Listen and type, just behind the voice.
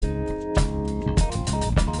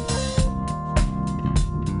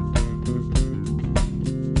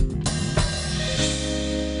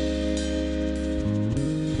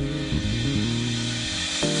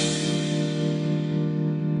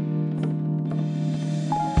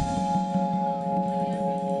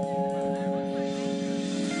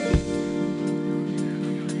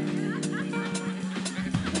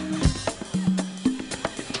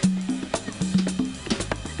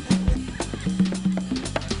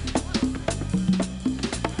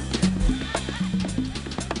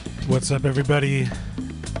What's up, everybody?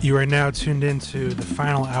 You are now tuned into the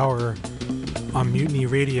final hour on Mutiny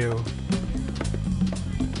Radio.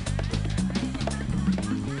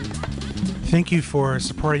 Thank you for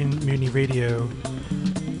supporting Mutiny Radio.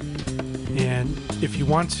 And if you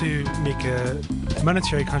want to make a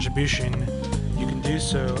monetary contribution, you can do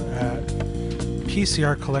so at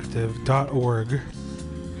pcrcollective.org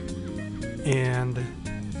and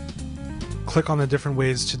click on the different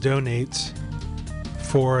ways to donate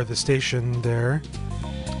for the station there.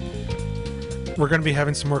 We're going to be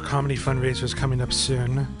having some more comedy fundraisers coming up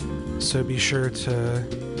soon, so be sure to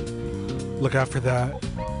look out for that.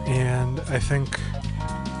 And I think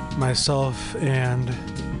myself and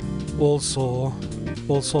Old Soul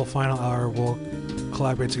Final Hour will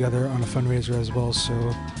collaborate together on a fundraiser as well,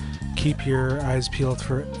 so keep your eyes peeled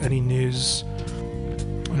for any news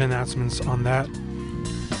and announcements on that.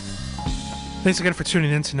 Thanks again for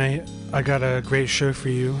tuning in tonight. I got a great show for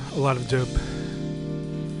you. A lot of dope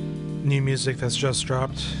new music that's just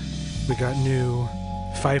dropped. We got new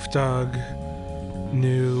Fife Dog,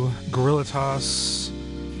 new Gorilla Toss,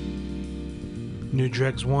 new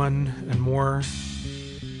Dregs 1, and more.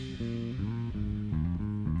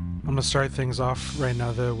 I'm going to start things off right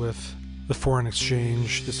now, though, with The Foreign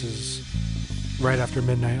Exchange. This is right after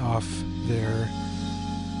midnight off their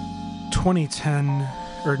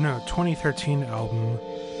 2013 album,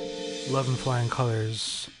 Love and Flying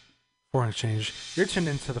Colors, Foreign Exchange. You're tuned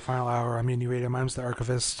into the final hour on Mutiny Radio. My name's The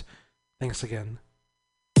Archivist. Thanks again.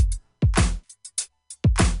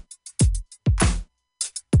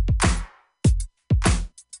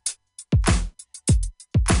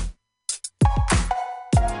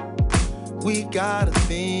 We got a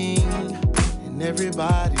thing, and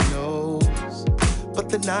everybody knows. But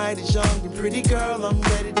the night is young and pretty, girl, I'm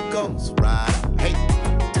ready to go. So ride out, hey.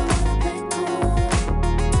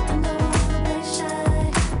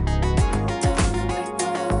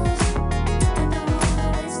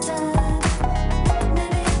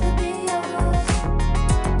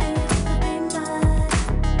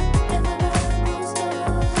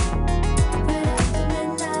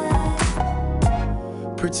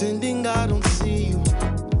 Pretending I don't see you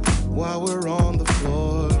while we're on the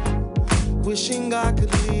floor. Wishing I could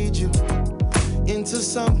lead you into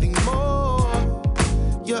something more.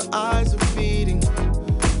 Your eyes are feeding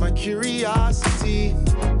my curiosity.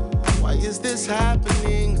 Why is this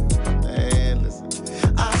happening? Man, listen.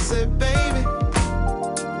 I said, baby,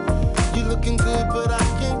 you're looking good, but I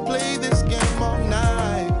can't play this game all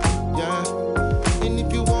night. Yeah. And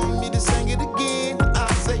if you want me to sing it again, I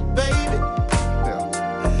say, baby,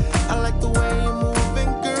 I like the way you're moving,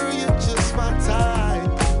 girl, you're just my type.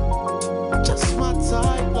 Just my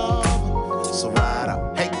type, love. So ride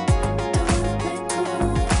out, hey.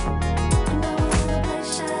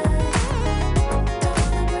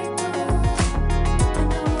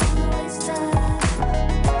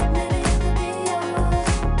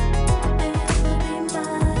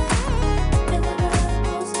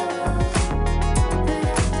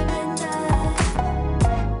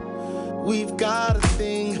 We've got a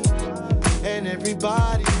thing, and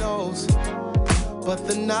everybody knows. But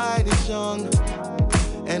the night is young,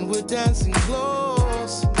 and we're dancing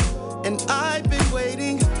close. And I've been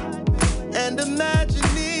waiting and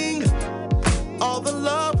imagining all the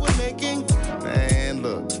love we're making. Man,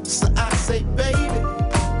 look. So I say, baby,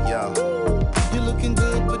 yo, you're looking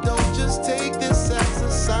good, but don't just take this as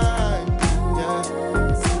a sign. Yeah.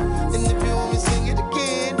 And if you want me to sing it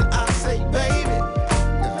again, I say, baby,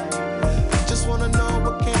 just wanna know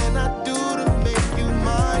what can I do to make you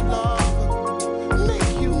my love.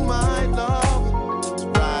 Make you my love.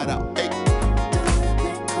 Ride out, hey.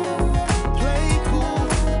 Play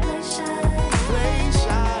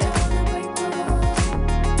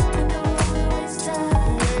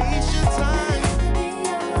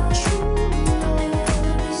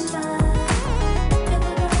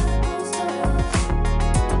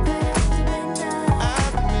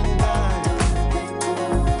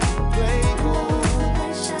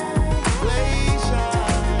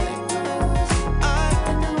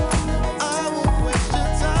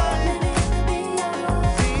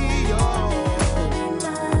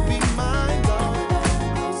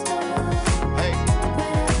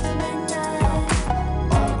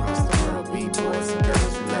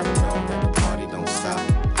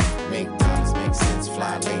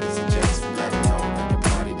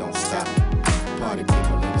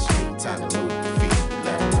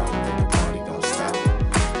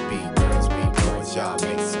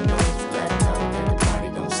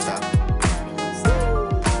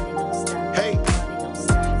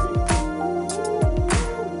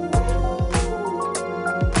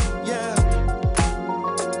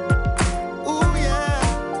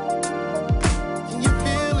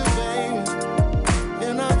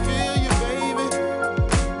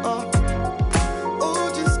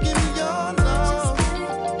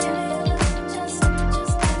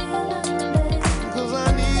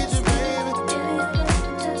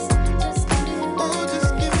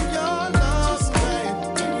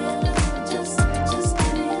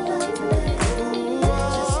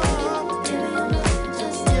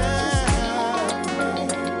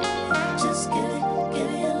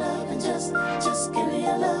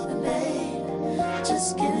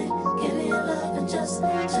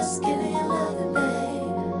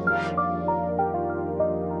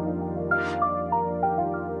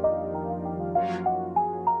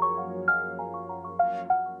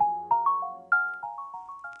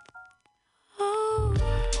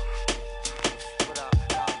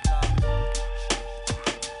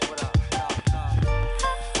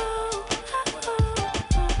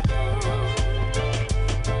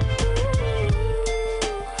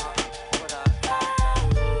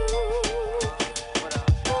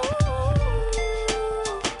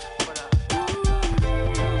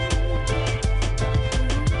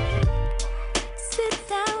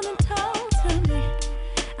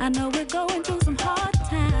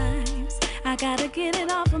gotta get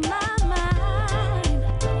it off of my mind.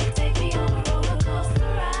 You take me on a roller coaster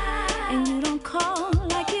ride, and you don't call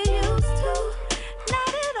like you used to.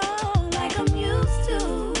 Not at all like I'm used to.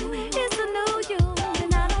 It's a new you,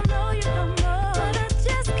 and I don't know you no more, but I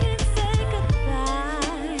just can't say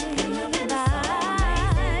goodbye. Goodbye.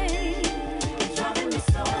 It's driving me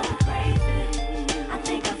so crazy. I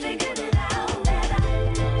think I figured it out that I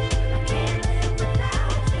can't live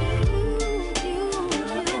without you. Your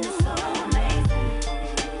loving is so amazing.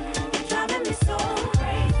 It's driving me so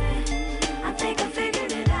crazy. I think I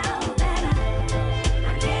figured it out that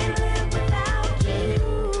I can't live without you.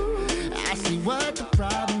 I see what the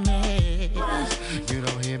problem is. You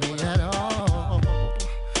don't hear me at all,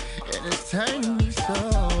 and it's turning me so.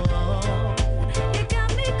 You got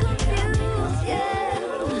me confused, yeah.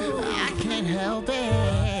 I can't help it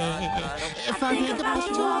if I Think think about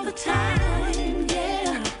you all the time,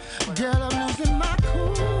 yeah. Girl, I'm losing my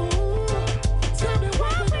cool. Tell me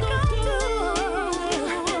what we gonna do.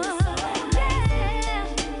 Yeah.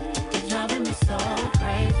 You're driving me so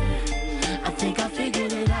crazy. I think I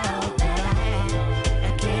figured it out that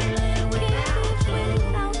I can't live without you.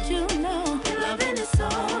 Without you, no. Your loving is so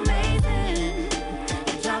amazing.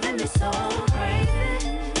 You're driving me so crazy.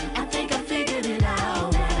 I think I figured it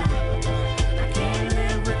out that I can't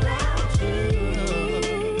live without you.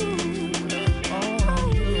 Oh,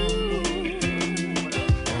 you.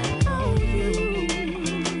 Oh, you.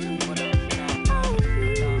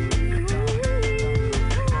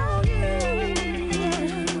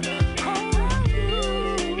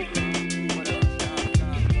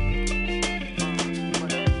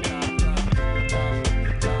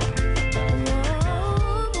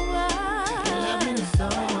 Your loving is so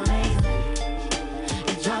amazing.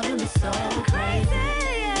 You're driving me so crazy.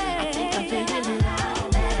 I think I figured it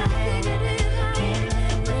out that I can't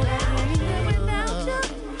live without you.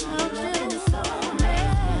 Your loving is so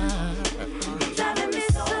amazing. Driving me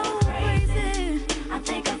so crazy. I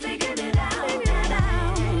think I figured it out that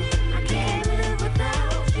I can't live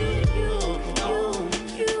without you.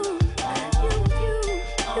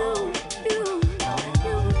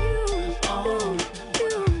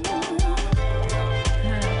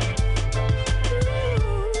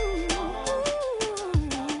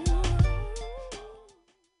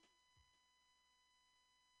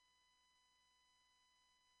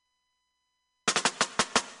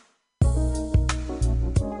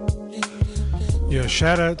 Yo,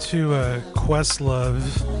 shout out to Questlove.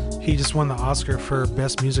 He just won the Oscar for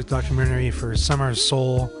Best Music Documentary for Summer of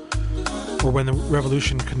Soul, or When the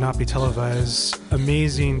Revolution Could Not Be Televised.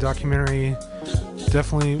 Amazing documentary.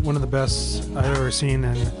 Definitely one of the best I've ever seen,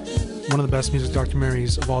 and one of the best music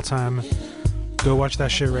documentaries of all time. Go watch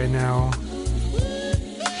that shit right now.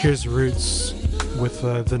 Here's Roots with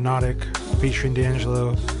The Nautic featuring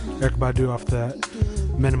D'Angelo, Erykah Badu off that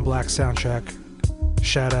Men in Black soundtrack.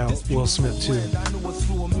 Shout out Will Smith too.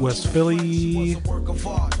 West Philly.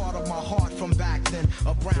 From back then,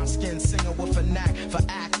 a brown skinned singer with a knack for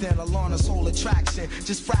acting, Alana's whole attraction,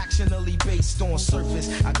 just fractionally based on surface.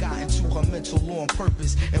 I got into her mental on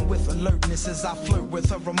purpose, and with alertness as I flirt with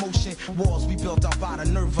her emotion, walls we built up out of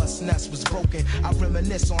nervousness was broken. I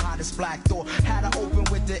reminisce on how this black door had her open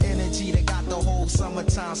with the energy that got the whole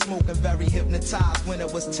summertime smoking, very hypnotized. When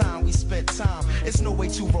it was time, we spent time. It's no way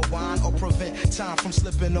to rewind or prevent time from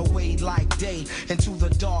slipping away like day into the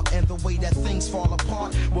dark, and the way that things fall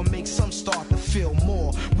apart will make some start to feel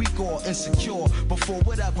more weak or insecure, but for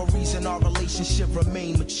whatever reason our relationship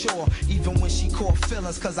remained mature, even when she caught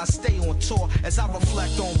feelings, cause I stay on tour. As I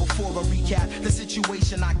reflect on before a recap the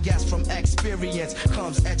situation, I guess from experience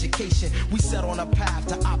comes education. We set on a path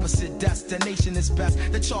to opposite destination. It's best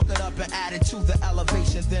to chalk it up and add it to the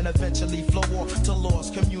elevation, then eventually flow off to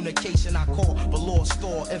lost communication. I call but lost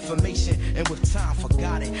store information, and with time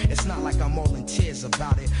forgot it. It's not like I'm all in tears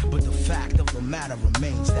about it, but the fact of the matter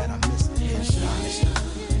remains that I missed it.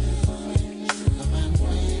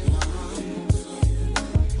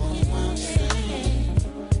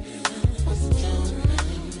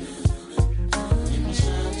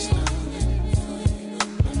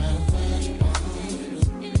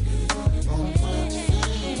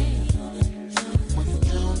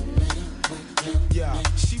 Yeah,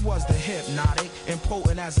 she was the hypnotic,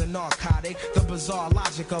 impotent as a narcotic. The bizarre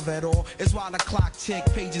logic of it all is while the clock tick,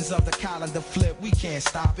 pages of the calendar flip, we can't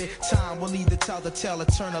stop it. Time will either tell the tale or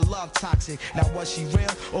turn a love toxic. Now was she real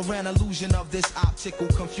or an illusion of this optical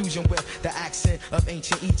confusion with the accent of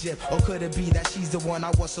ancient Egypt? Or could it be that she's the one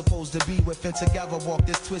I was supposed to be with and together walk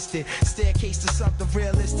this twisted staircase to something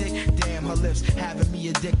realistic? Damn, her lips having me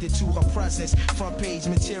addicted to her presence. Front page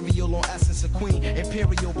material on essence, a queen,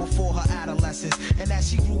 imperial before her adolescence. And as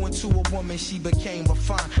she grew into a woman, she became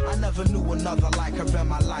refined. I never knew another like her in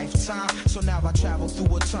my lifetime. So now I travel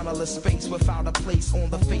through a tunnel of space without a place on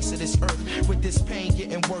the face of this earth. With this pain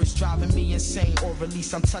getting worse, driving me insane, or at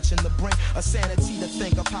least I'm touching the brink of sanity to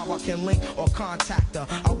think of how I can link or contact her.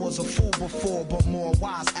 I was a fool before, but more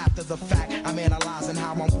wise after the fact. I'm analyzing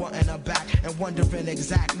how I'm wanting her back and wondering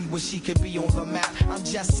exactly where she could be on the map. I'm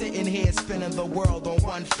just sitting here spinning the world on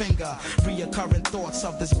one finger. Reoccurring thoughts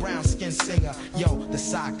of this brown skinned singer. Yo, the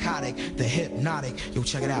psychotic, the hypnotic. Yo,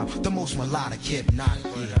 check it out, the most melodic hypnotic.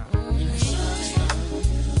 Yeah.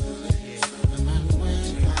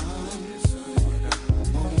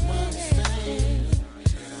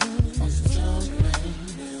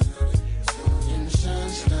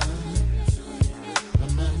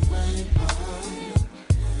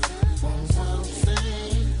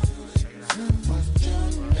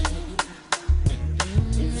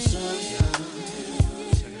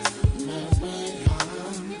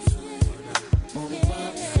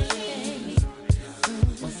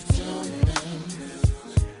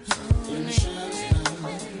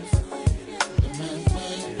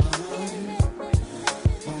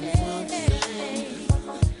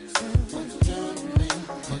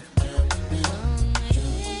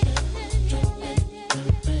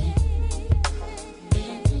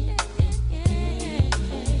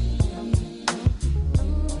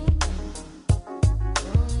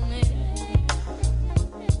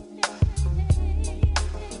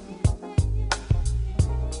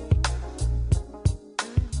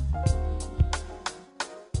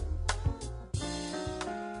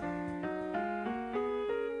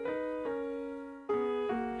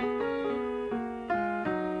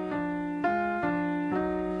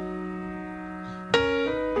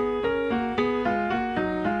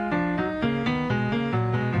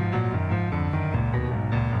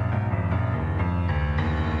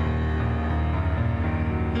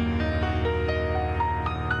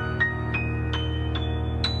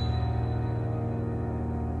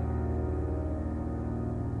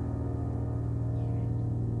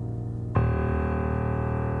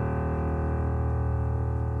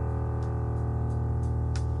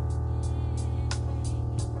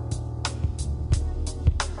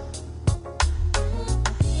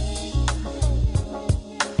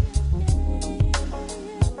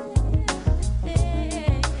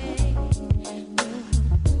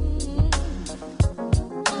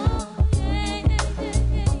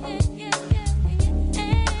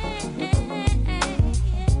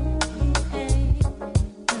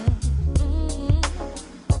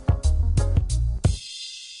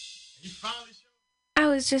 I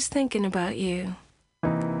was just thinking about you.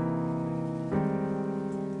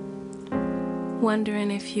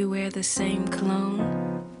 Wondering if you wear the same cologne.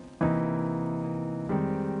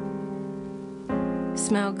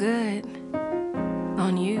 Smell good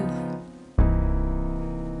on you.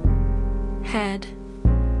 Had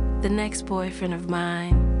the next boyfriend of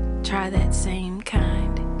mine try that same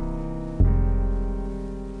kind.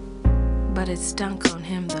 But it stunk on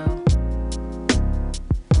him though.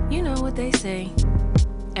 You know what they say,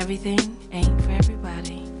 everything ain't for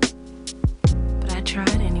everybody. But I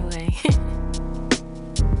tried anyway.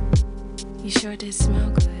 You sure did smell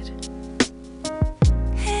good.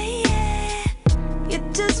 Hey, yeah, you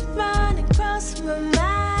just run across my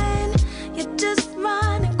mind. You just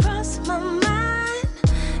run across my mind.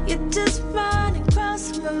 You just run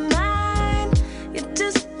across my mind. You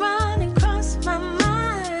just run across my mind.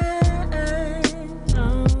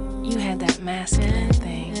 You had that masculine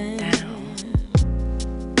thing down.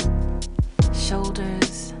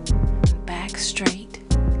 Shoulders and back straight.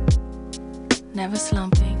 Never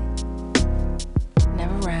slumping.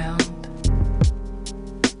 Never round.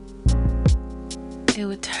 It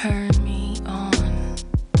would turn me on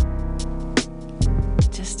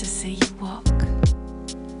just to see you walk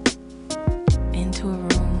into a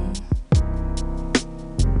room,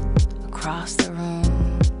 across the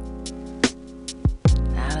room,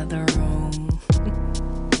 out of the room.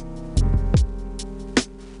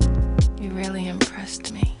 You really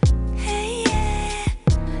impressed me. Hey, yeah,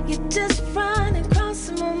 you just run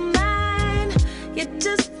across my mind. You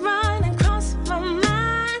just run across my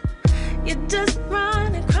mind. You just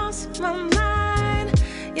run across my mind.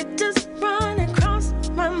 You just run across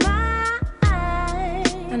my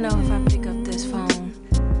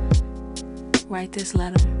write this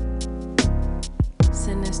letter,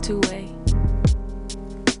 send this two-way.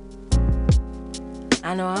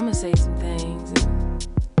 I know I'ma say some things,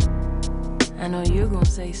 and I know you're gonna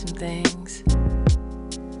say some things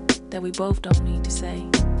that we both don't need to say.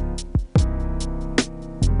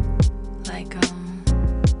 Like,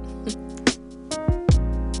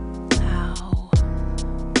 how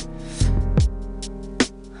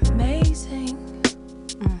amazing.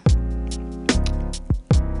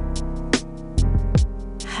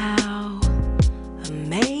 How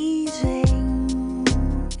amazing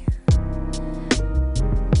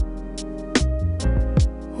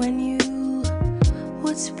when you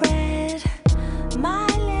would spread my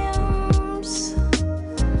limbs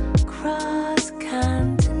across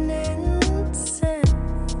continents and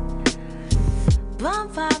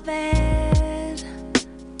bump our bed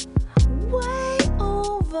way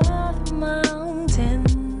over the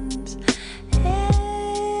mountains.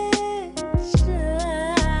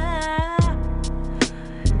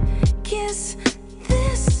 Kiss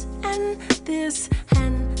this and this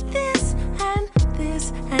and this and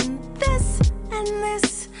this and this and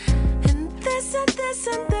this and this and this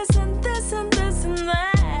and this and this and this and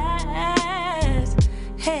that.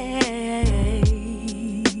 Hey,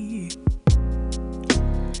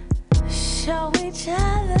 show each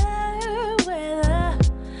other where the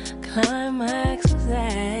climax was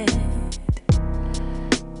at.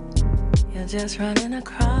 You're just running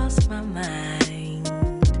across my mind.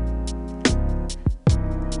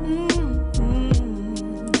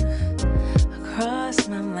 Across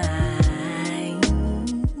my mind.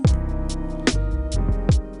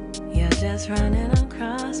 You're just running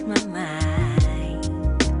across my mind.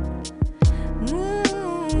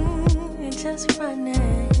 You're just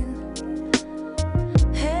running.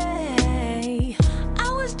 Hey, I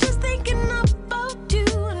was just thinking about you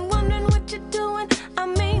and wondering what you're doing. I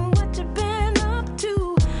mean, what you've been up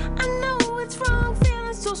to. I know it's wrong,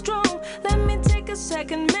 feeling so strong. Let me take a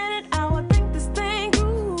second minute. I would think this thing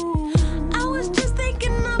through. I was just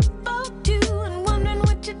thinking about you and wondering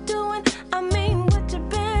what you're doing. I mean, what you've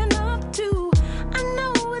been up to. I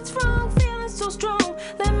know it's wrong, feeling so strong.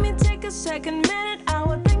 Let me take a second minute. I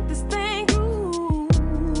would think this thing through.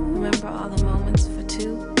 Remember all the moments for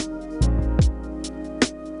two?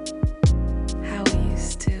 How we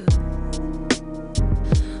used to.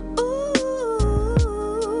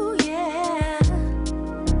 Ooh, yeah.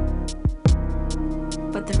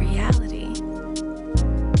 But the reality,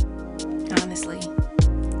 honestly,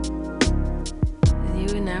 is you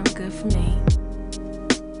were never good for me,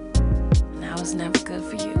 and I was never good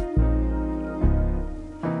for you.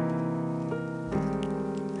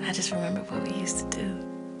 I just remember what we used to do.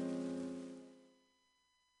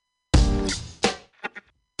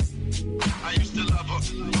 I used to love her.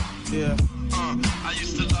 Yeah. I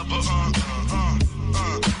used to love her.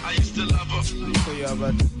 I used to love her. Tell y'all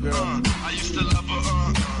about this girl. I used to love her.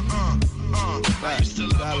 I used to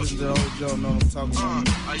love her. Listen to the old Joe, know what I'm talking about.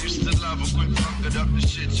 I used to love her. Quick fucked up the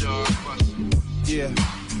shit, y'all. Yeah.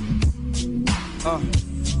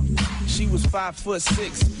 She was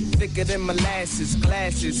 5'6", thicker than molasses,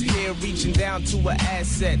 glasses, hair reaching down to her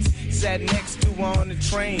assets. Sat next to her on the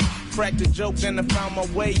train, cracked a joke, then I found my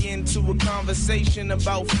way into a conversation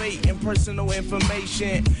about fate and personal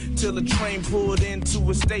information. Till the train pulled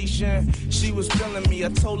into a station. She was feeling me, I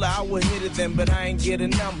told her I would hit it then, but I ain't get a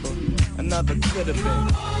number. Another could have been.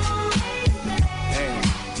 Damn.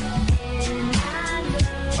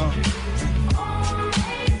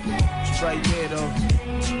 It's right there though.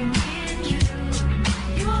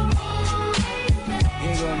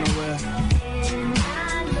 Ain't going nowhere.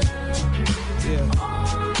 Yeah.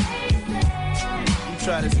 Let me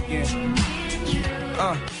try this again.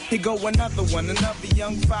 Here go another one, another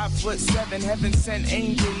young 5'7", heaven sent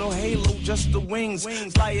angel, no halo, just the wings.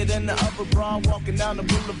 Flyer than the upper bra, walking down the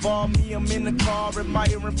boulevard. Me, I'm in the car,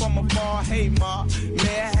 admiring from afar. Hey ma,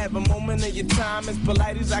 may I have a moment of your time? As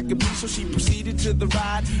polite as I could be, so she proceeded to the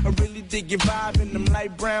ride. I really dig your vibe in them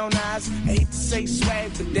light brown eyes. I hate to say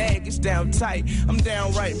swag, but dag, it's down tight. I'm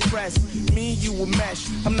downright impressed. Me and you a mesh.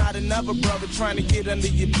 I'm not another brother trying to get under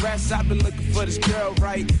your dress. I've been looking for this girl,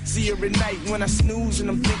 right? See her at night when I snooze, and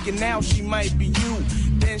I'm thinking now she might be you.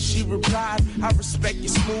 Then she replied, I respect your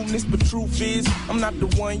smoothness, but truth is, I'm not the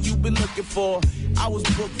one you've been looking for. I was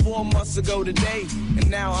booked 4 months ago today, and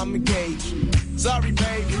now I'm engaged. Sorry,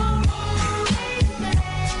 baby.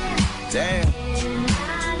 Damn.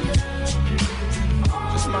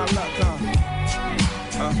 Just my luck,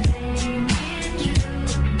 huh?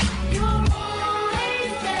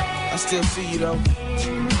 I still see you, though.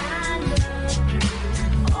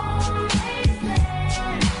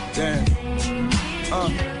 Damn.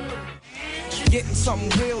 Getting something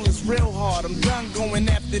real is real hard. I'm done going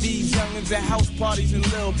after these youngins at house parties and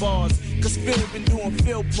lil bars. Cause Phil been doing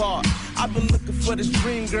Phil part. I've been looking for this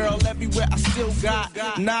dream girl everywhere. I still got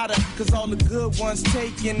nada. Cause all the good ones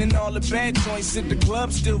taken and all the bad joints at the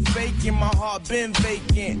club still faking. My heart been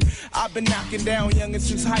vacant. I've been knocking down youngins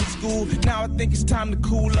since high school. Now I think it's time to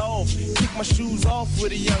cool off. Kick my shoes off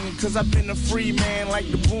with a youngin'. Cause I've been a free man like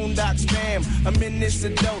the Boondocks fam. I'm in this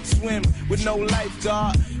adult swim with no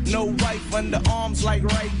lifeguard. No wife under arms like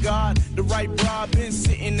right guard. The right bra been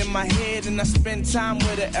sitting in my head. And I spend time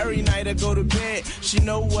with her every night I go to bed. She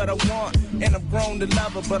know what I want and I've grown to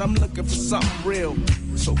love her. But I'm looking for something real.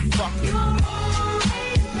 So fuck it.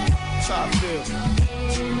 That's how I feel.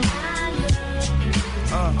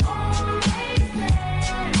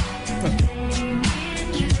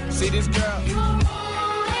 See this girl?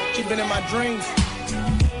 She been in my dreams.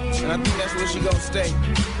 And I think that's where she gonna stay.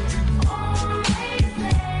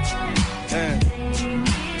 I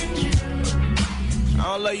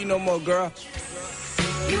don't love you no more, girl.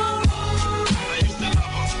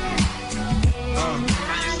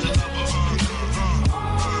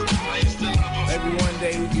 Maybe one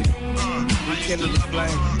day we can rekindle the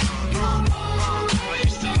flame.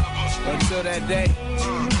 But until that day,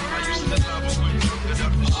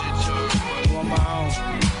 I'm on my own.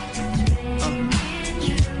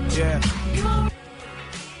 Yeah.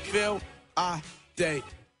 Feel I date.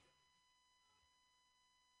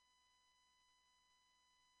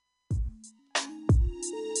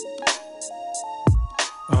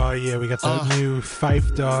 Oh yeah, we got that new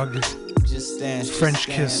Fife Dog French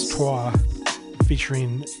Kiss Trois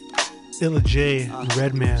featuring Illa J and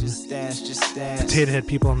Redman. Potato Head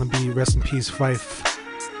people on the beat. Rest in peace, Fife.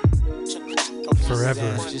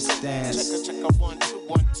 Forever. Shake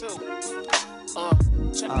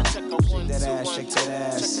that ass, shake that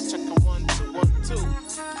ass.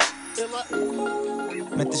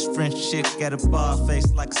 Met this French chick at a bar,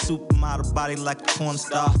 face like a supermodel, body like a porn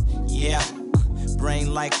star. Yeah.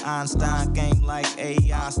 Brain like Einstein, game like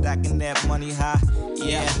AI, stacking that money high.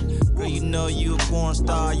 Yeah, girl, you know you a porn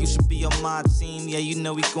star. You should be on my team. Yeah, you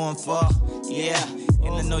know we going far. Yeah,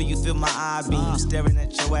 and I know you feel my eye beam staring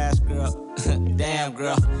at your ass, girl. Damn,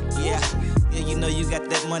 girl. Yeah, you know you got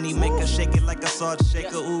that money maker, shake it like a salt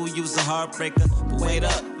shaker. Ooh, you's a heartbreaker. But wait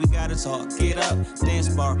up, we gotta talk. Get up, then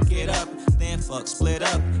spark, get up, then fuck, split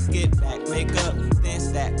up, get back, make up, then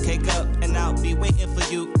stack, cake up, and I'll be waiting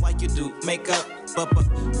for you while you do makeup. But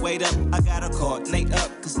wait up, I gotta coordinate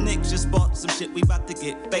up, cause Nick just bought some shit, we about to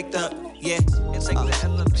get baked up. Yeah, and take the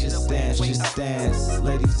elevator. Just dance,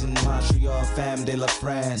 ladies in Montreal, fam de la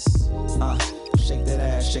France. Shake that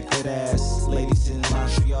ass, ladies in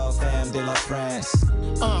Montreal, fam de la France.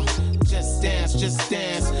 Just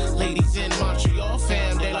dance, ladies in Montreal,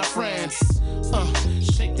 fam de la France.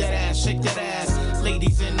 Shake that ass,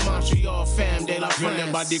 ladies in Montreal, fam de la France. Girl,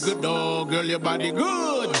 your body good, dog, girl, your body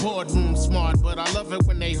good. Bored and smart, but I love it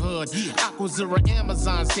when they hood. Aquazura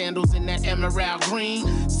Amazon sandals in that emerald green.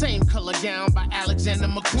 Same color gown by Alexander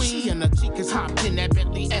McQueen. And the chicas hopped in that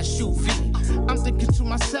Bentley SUV. I'm thinking to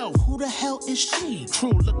myself, who the hell is she?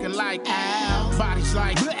 True looking like Al, bodies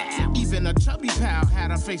like blah. Even a chubby pal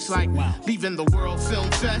had a face like leaving the World Film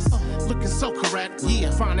Fest. Looking so correct,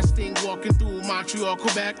 yeah. Finest thing walking through Montreal,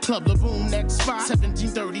 Quebec. Club La Boom, next spot.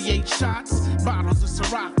 1738 shots. Bottles of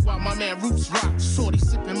Ciroc while my man Roots rock. Shorty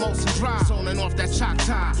sipping Molson Dry, zoning off that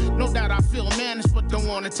Choctaw. No doubt I feel managed, but don't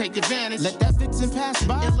want to take advantage. Let that vixen pass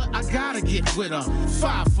by. Illa, I gotta get with her.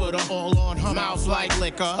 5 footer, all on her mouth like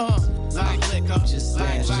liquor. Like liquor. Just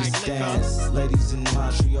dance, ladies in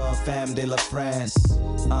Montreal, fam de la France.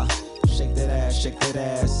 Shake that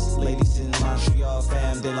ass, ladies in Montreal,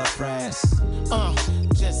 fam de la France.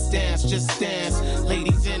 Just dance,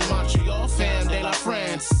 ladies in Montreal, fam de la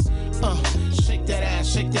France. Shake that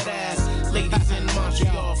ass, ladies in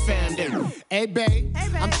Montreal, fam de la. Hey, babe,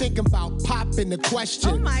 I'm thinking about popping the question.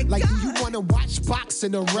 Oh my like, God. do you want to watch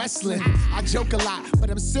boxing or wrestling? I joke a lot, but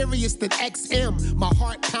I'm serious than XM. My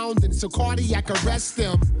heart pounding, so cardiac arrest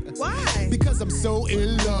him. Why? Because I'm so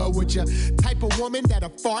in love with you. Type of woman that'll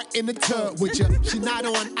fart in the tub with you. She not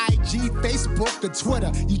on IG, Facebook, or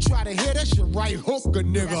Twitter. You try to hit her, she right hook a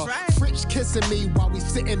nigga. That's right. French kissing me while we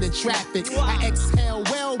sitting in traffic. Wow. I exhale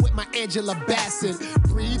well with my Angela Bassett.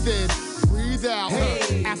 Breathe in, breathe out.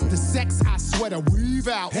 Hey. After sex, I swear to weave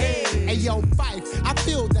out. Hey, yo, Fife, I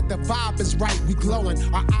feel that the vibe is right. We glowing,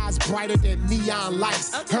 our eyes brighter than neon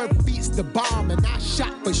lights. Okay. Her beats the bomb, and I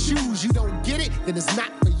shot for shoes. You don't get it, then it's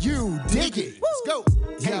not for you. Dig it. Let's go.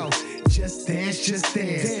 Yo, just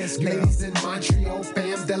dance, ladies in Montreal,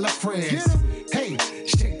 fam de la France. Hey,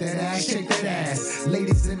 shake that ass,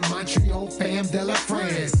 ladies in Montreal, fam de la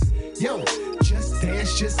France. Yo,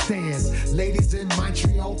 just dance. Ladies in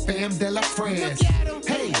Montreal, fam de la France.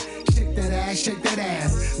 Hey, shake that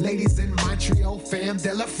ass. Ladies in Montreal, fam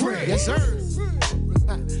de la France. Yes, sir.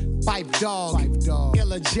 Pipe dog,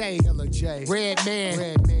 Illa J, Red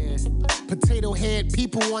Man, Potato Head,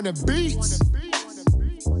 people on the beats,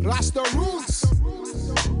 Rasta Roots,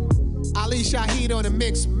 Ali Shaheed on the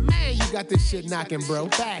mix. Man, you got this shit knocking, bro.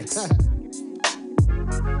 Facts.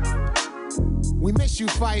 We miss you,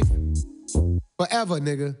 Fife. Forever,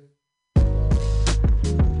 nigga.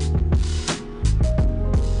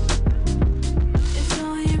 It's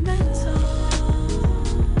all your mental.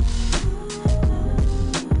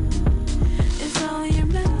 It's all your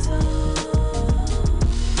mental.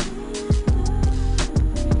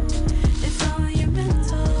 It's all your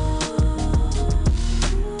mental.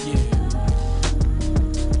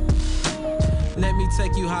 Let me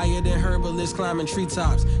take you higher than herbalists climbing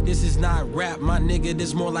treetops. This is not rap, my nigga,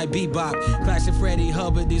 this more like bebop. Classic Freddie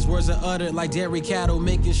Hubbard, these words are uttered like dairy cattle,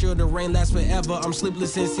 making sure the rain lasts forever. I'm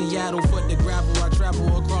sleepless in Seattle, foot to gravel. I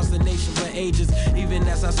travel across the nation for ages. Even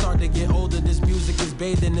as I start to get older, this music is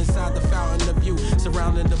bathing inside the fountain of you.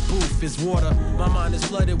 Surrounding the booth is water. My mind is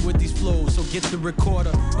flooded with these flows, so get the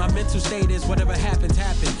recorder. My mental state is whatever happens,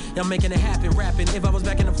 happen. I'm making it happen, rapping. If I was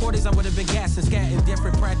back in the 40s, I would have been gassing, scatting.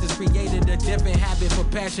 Different practice created a different habit for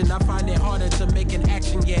passion. I find it harder to make an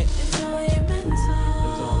action yet. It's all your mental. It's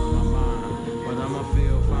all in my mind, but I'ma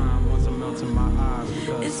feel fine once I'm melting my eyes.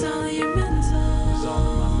 Because It's all your mental. it's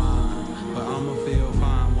all in my mind, but I'ma feel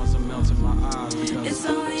fine once I'm melting my eyes. Because It's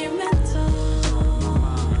all your mental. it's all in my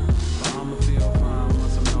mind, but I'ma feel fine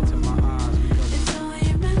once I'm melting my eyes. Because It's all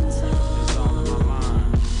your mental. it's all in my mind,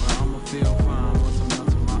 but I'ma feel fine once I'm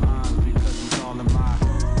melting my eyes. Because it's all in my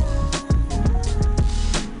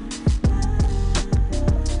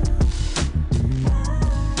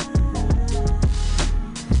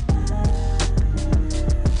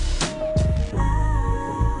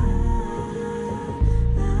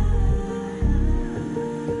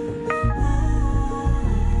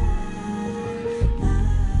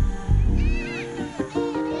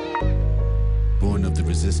Born of the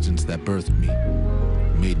resistance that birthed me.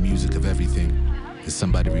 Made music of everything. Is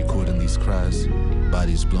somebody recording these cries?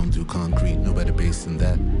 Bodies blown through concrete, no better bass than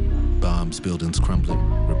that. Bombs, buildings crumbling.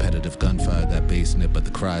 Repetitive gunfire, that bass in it, but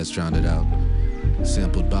the cries drowned it out.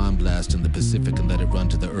 Sampled bomb blast in the Pacific and let it run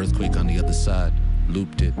to the earthquake on the other side.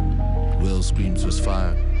 Looped it. Will screams was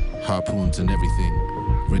fire. Harpoons and everything.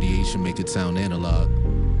 Radiation make it sound analog.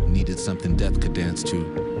 Needed something death could dance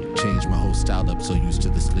to. Changed my whole style up, so used to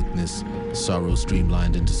the slickness. Sorrow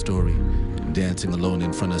streamlined into story. Dancing alone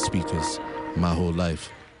in front of speakers. My whole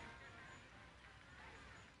life.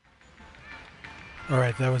 All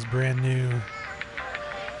right, that was brand new.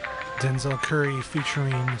 Denzel Curry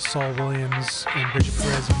featuring Saul Williams and Bridget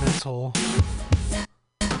Perez, Mental.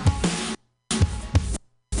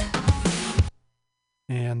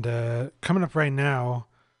 And coming up right now,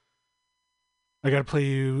 I got to play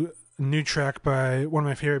you a new track by one of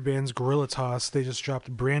my favorite bands, Gorilla Toss. They just dropped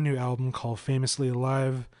a brand new album called Famously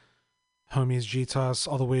Alive. Homies G-Toss,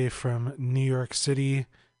 all the way from New York City,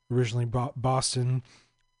 originally Boston.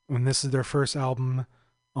 And this is their first album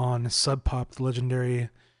on Sub Pop, the legendary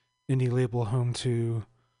indie label home to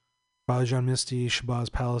Father John Misty, Shabazz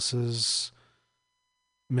Palaces,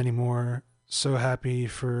 many more. So happy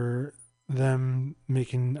for them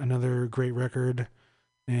making another great record.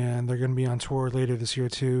 And they're going to be on tour later this year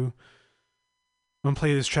too. I'm going to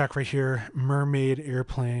play this track right here, Mermaid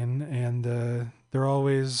Airplane. And they're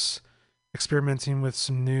always experimenting with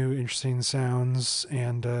some new interesting sounds.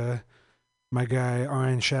 And my guy,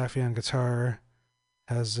 Ryan Shaffy on guitar,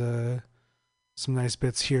 has some nice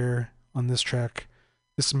bits here on this track.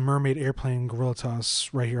 This is Mermaid Airplane, Gorilla Toss,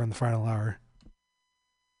 right here on the Final Hour.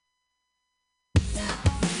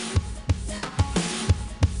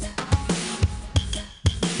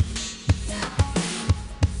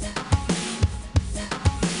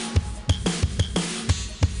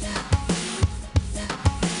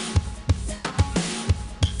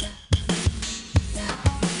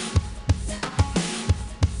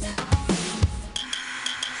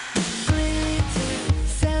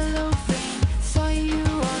 Cellophane, saw you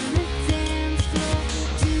on the dance floor.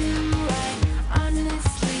 Do I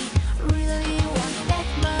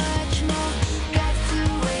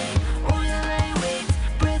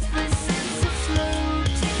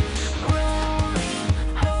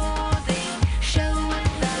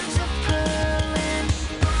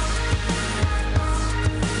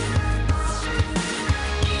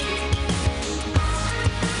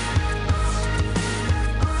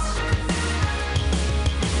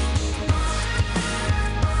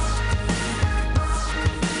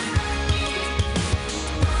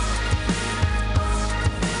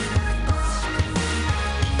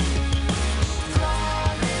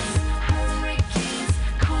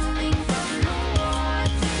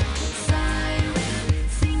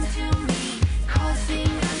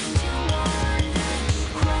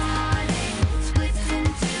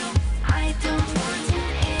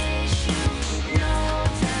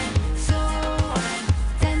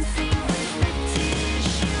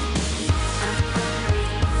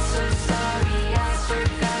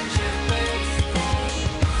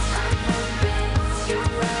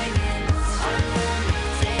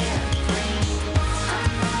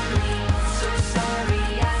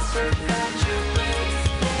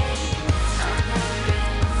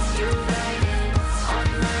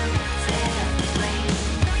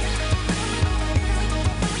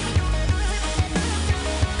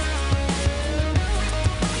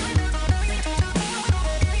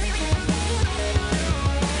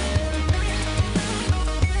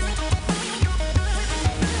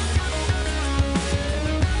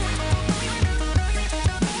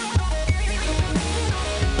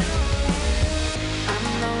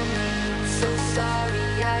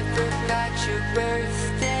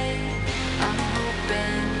birthday. I'm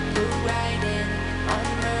hoping you're riding on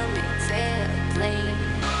a retail plane.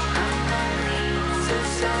 I'm only so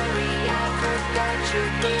sorry I forgot your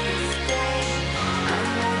birthday. I'm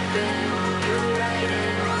hoping you're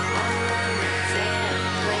riding on a retail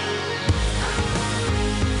plane. I'm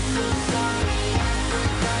only so sorry I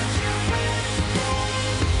forgot your birthday.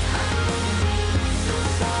 I'm only so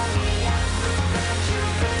sorry I forgot your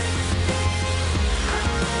birthday.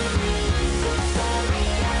 I'm only so sorry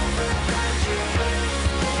I forgot your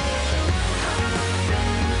birthday. I'm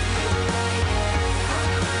hoping you're riding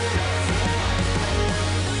on a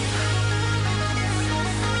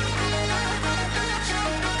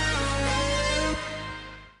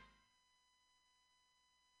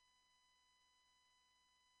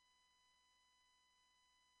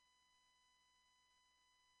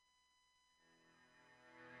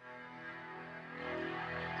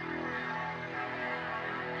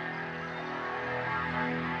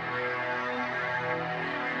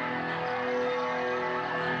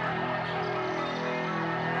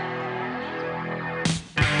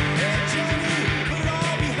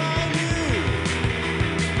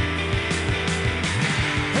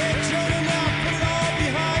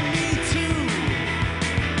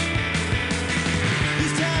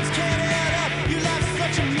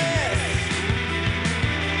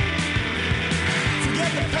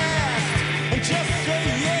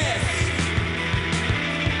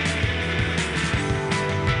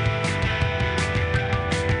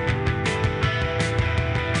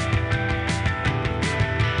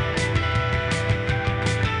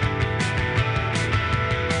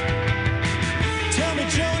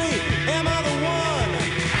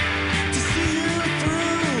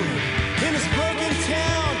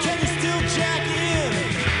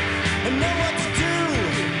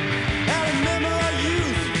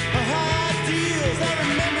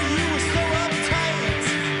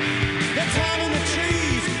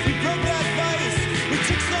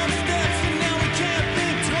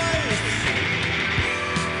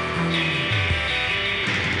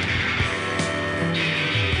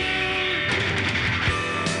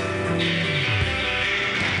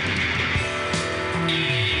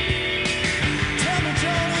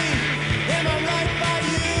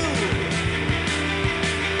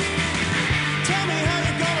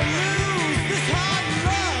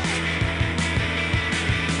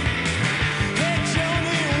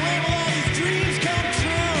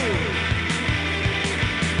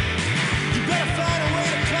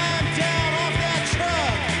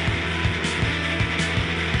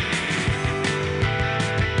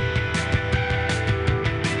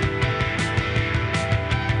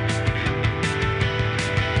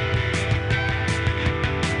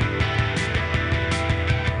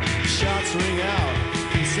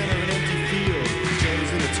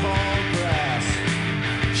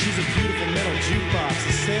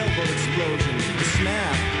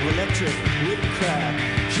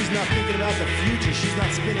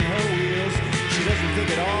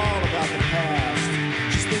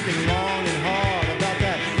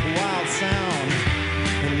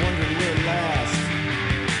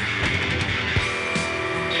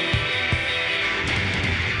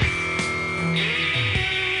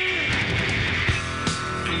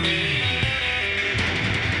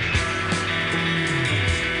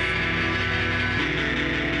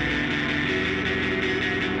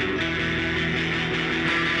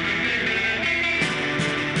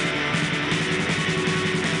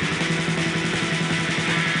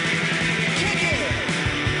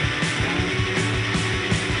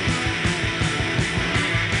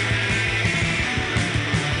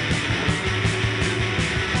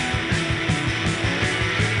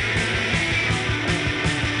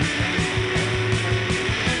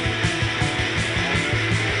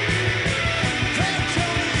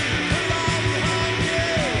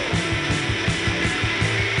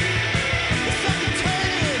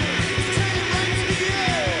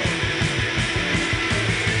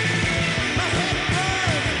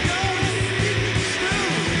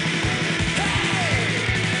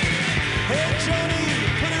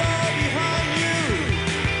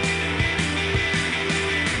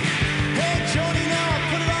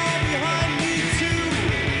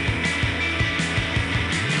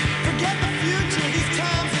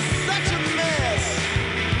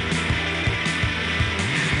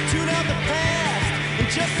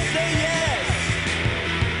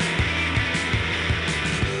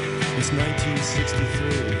It's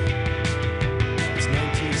 1963. It's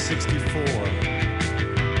 1964.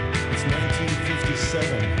 It's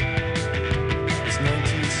 1957. It's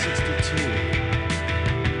 1962.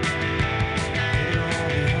 Put it all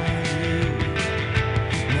behind you.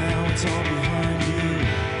 Now it's all behind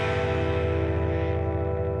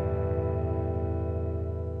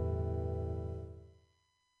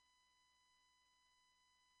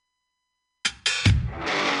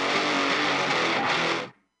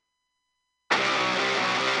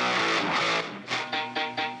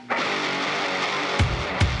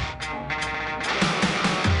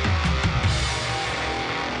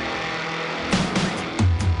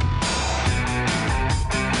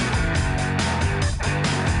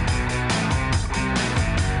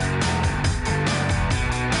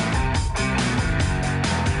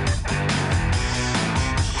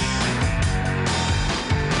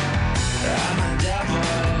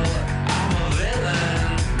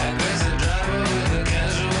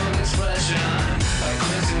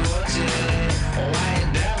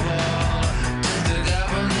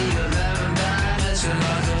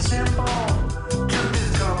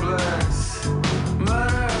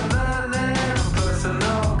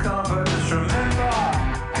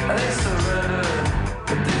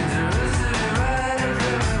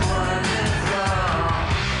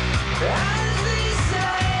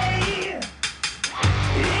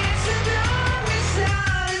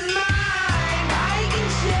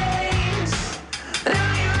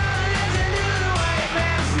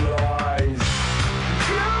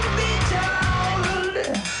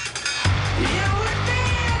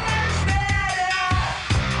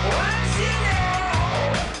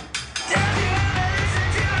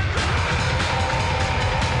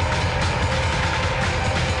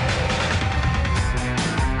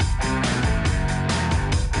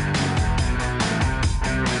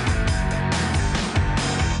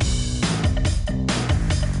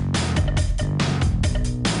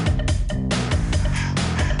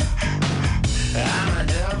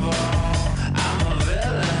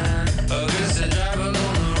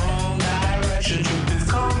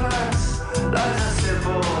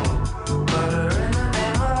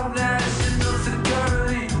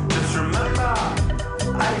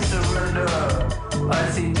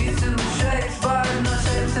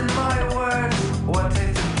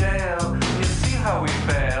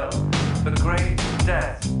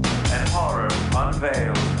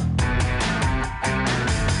unveiled.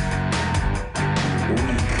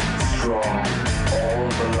 Weak, strong, all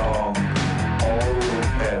belong, all will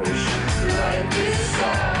perish. Like this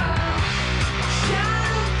song.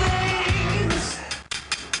 Shadow things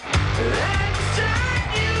that drag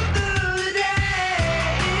you through the day.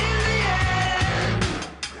 In the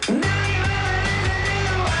end, now you're living in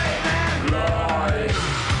the white man's Lord.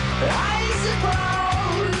 I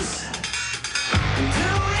suppose do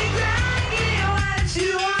exactly what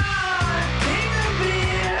you want. King of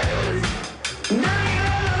beers. Now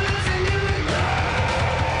you're listening to it.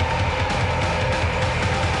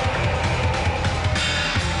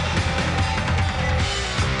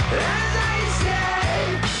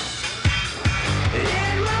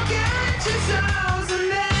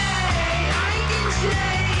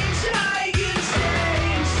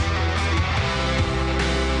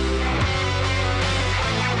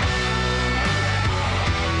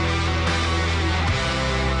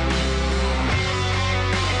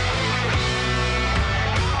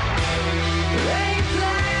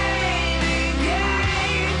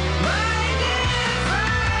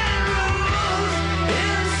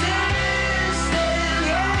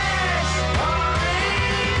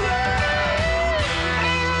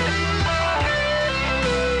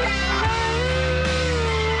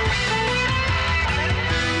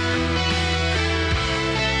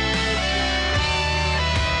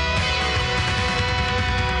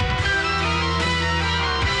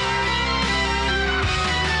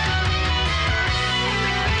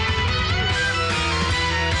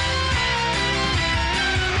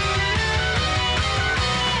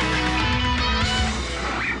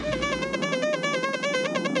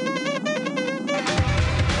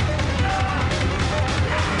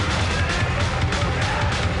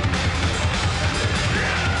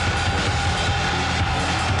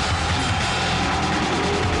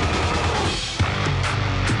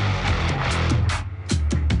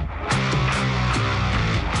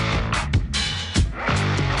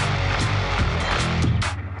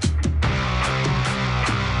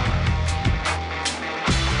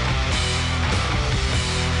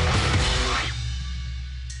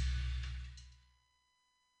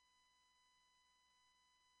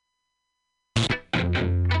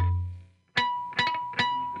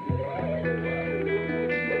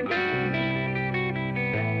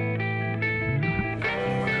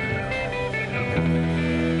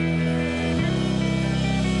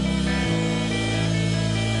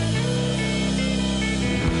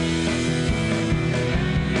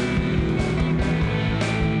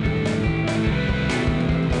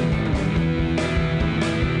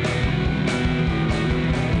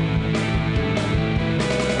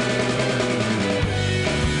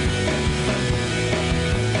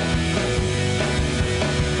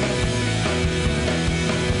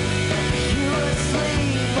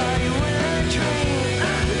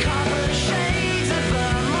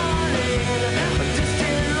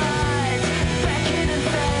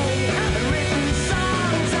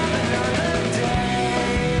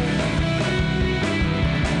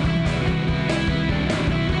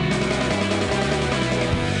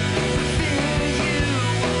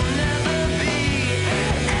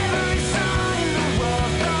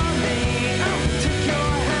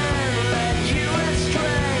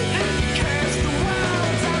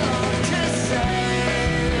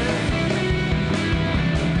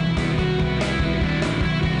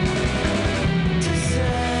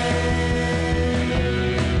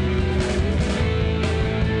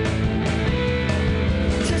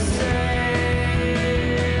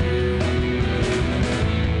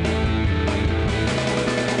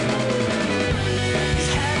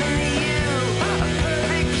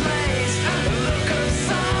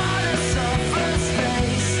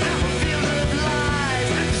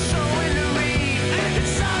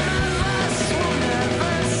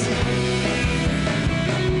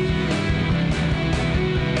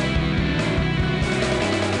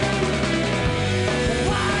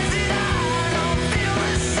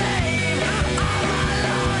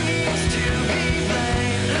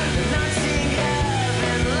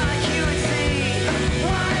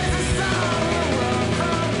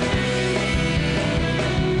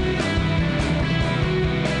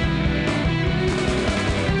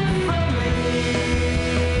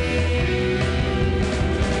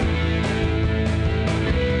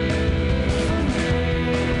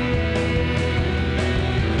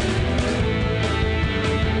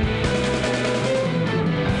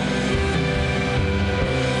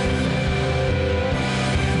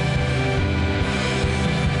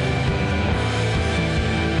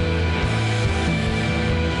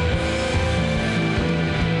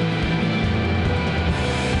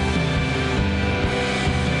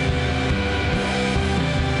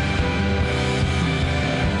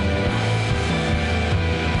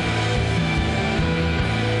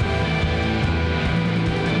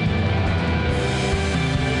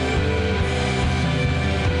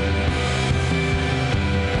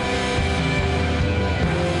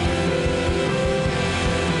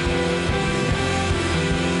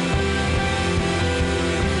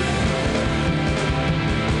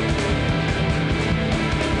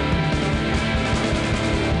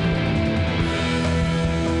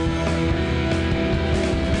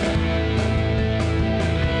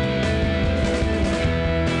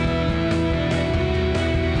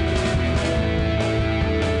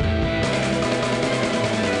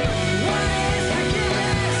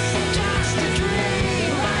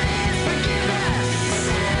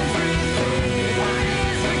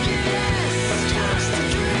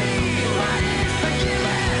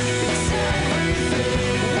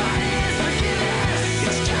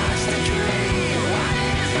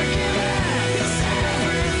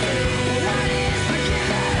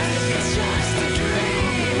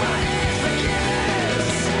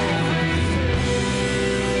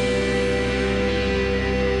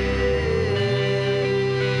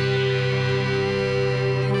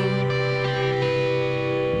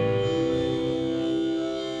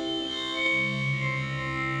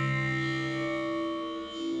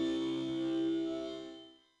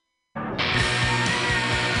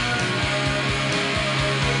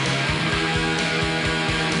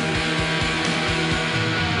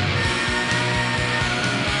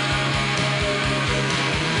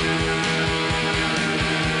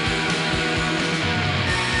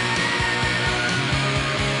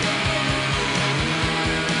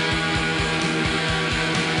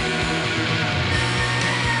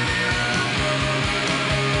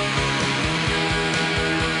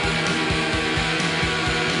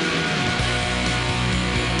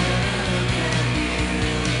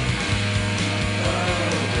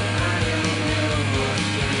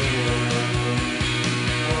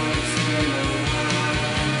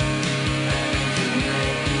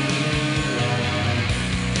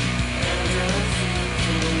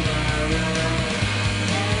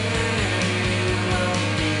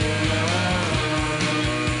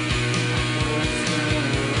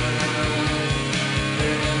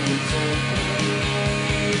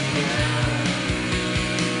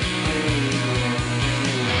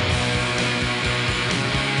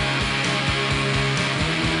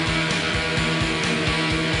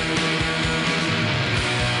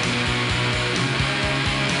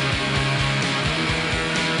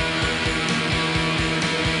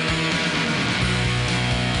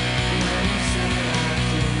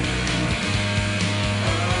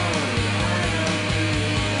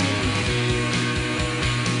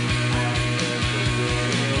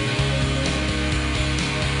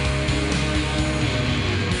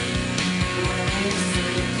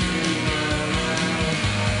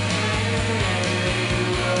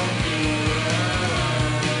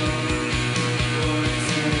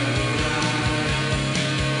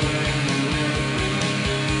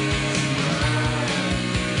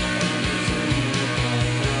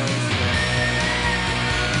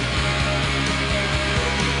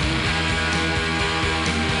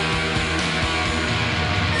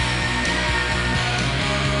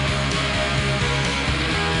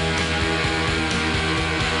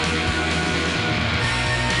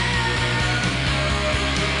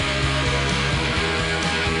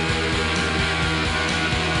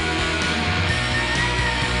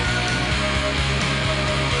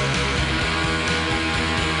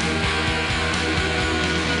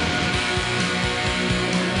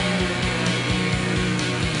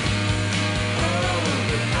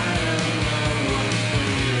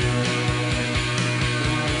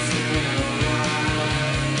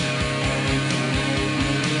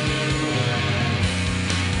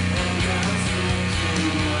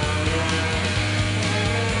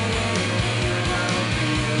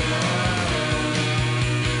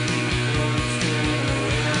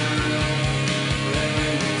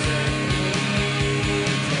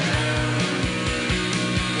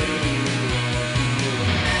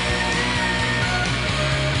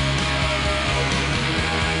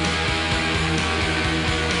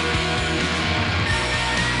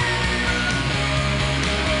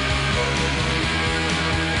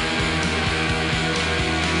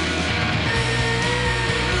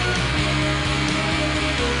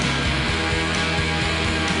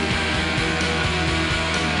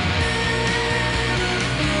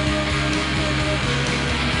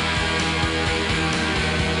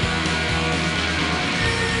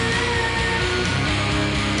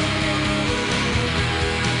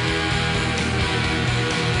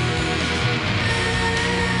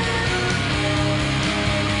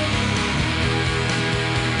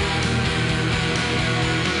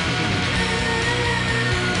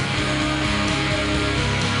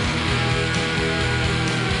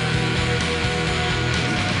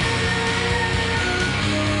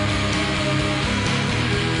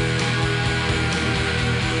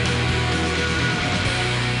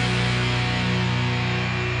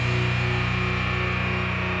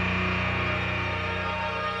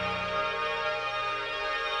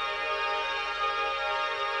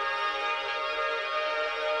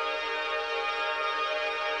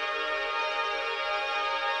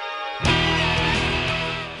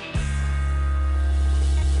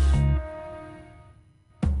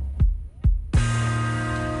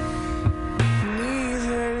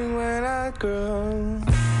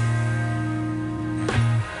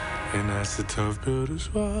 that's a tough pill to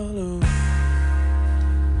swallow.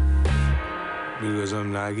 Because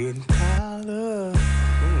I'm not getting taller.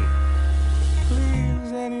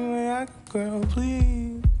 Please, anyway I can grow,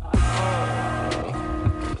 please.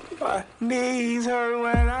 My knees hurt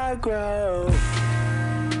when I grow.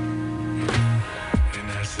 And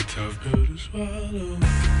that's a tough pill to swallow.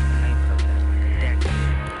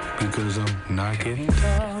 Because I'm not getting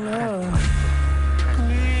taller.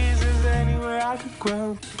 Please, is there any way I could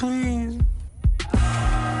grow? Please.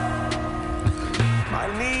 My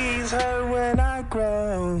knees hurt when I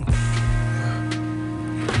grow.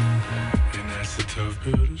 And that's a tough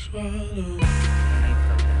pill to swallow.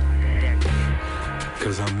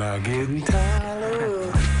 Cause I'm not getting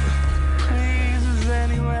taller. Please, is there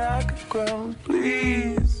any way I could grow?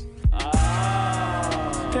 Please.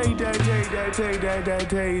 Take that, take that, take that,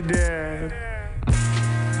 take that.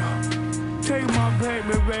 Take my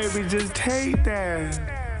baby, baby, just take that.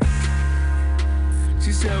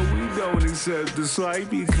 She said we don't accept the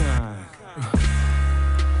swipey kind.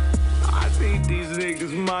 I think these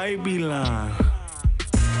niggas might be lying.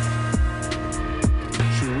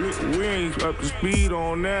 We ain't up to speed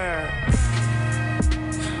on that.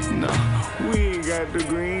 No, we ain't got the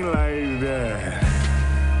green like that.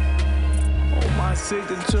 Oh, my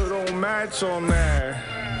signature don't match on that.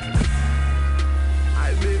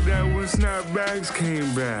 I did that when snapbacks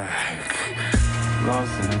came back.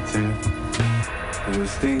 Lost in the tip. It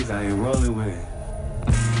was things I ain't rolling with.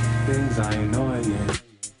 Things I ain't knowing yet.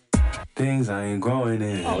 Things I ain't growing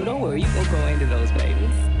in. Oh, don't worry, you gon' grow into those, baby.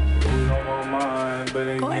 We don't want mine, but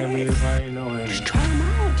it can't be if I ain't knowing. Just try them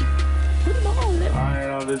out. Just put them on. I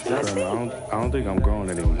ain't all this time. I don't think I'm grown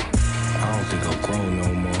anymore. I don't think I'm grown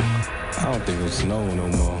no more. I don't think it's snow no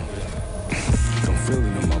more. Don't feel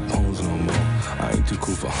it in my bones no more. I ain't too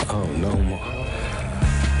cool for no more.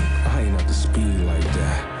 I ain't out to speed like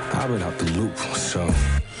that. I've been out the loop for sure.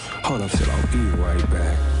 Hold up, shit, I'll be right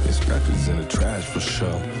back. This record's in the trash for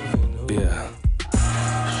sure. Yeah.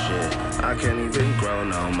 Shit, I can't even grow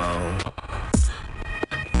no more.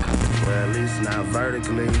 Well, at least not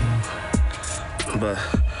vertically. But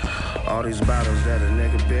all these bottles that a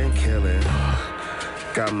nigga been killing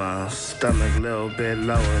got my stomach a little bit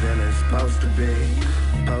lower than it's supposed to be.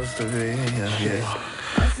 Supposed to be, yeah.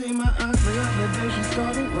 I see my aunt the other day, she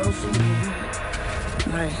started roasting me.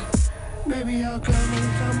 Like, baby, how come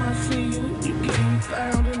every time I see you, you get me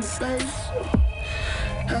found in the face?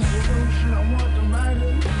 That's the real shit, I want to write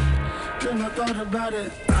it. Then I thought about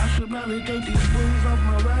it, I should probably take these blues off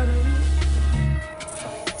my writing.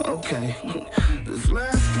 Okay, this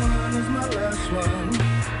last one is my last one.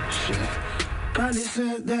 Shit, probably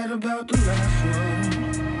said that about the last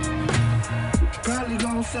one. Probably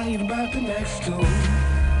gonna say it about the next two.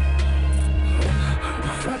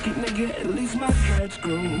 Fuck it, nigga, at least my dreads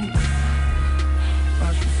grew.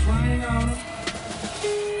 Watch me swing on them.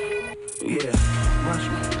 Yeah, watch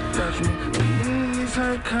me. My knees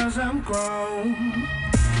hurt cause I'm grown.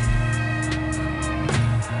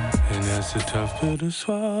 And that's a tough pill to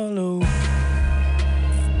swallow.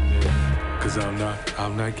 Yeah, cause I'm not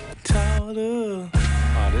getting taller.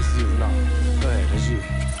 Oh, this is you, no. Go ahead, that's you.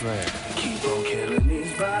 Go ahead. Keep on killing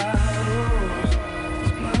these bottles.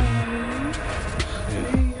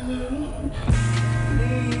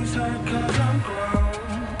 Knees hurt cause I'm grown.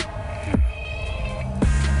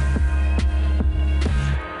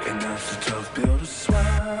 And that's a tough pill to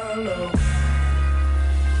swallow.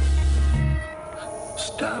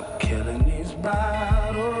 Stop killing these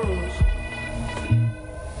bottles.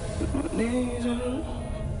 My knees hurt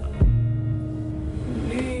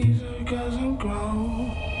cause I'm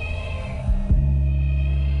grown.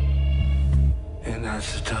 And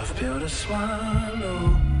that's a tough pill to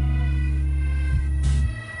swallow.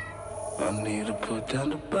 I need to put down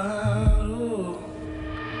the bottle.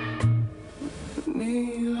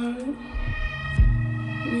 Knees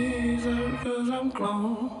hurt cause I'm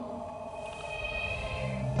grown.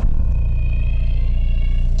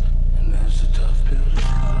 And that's a tough pill to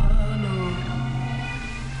swallow.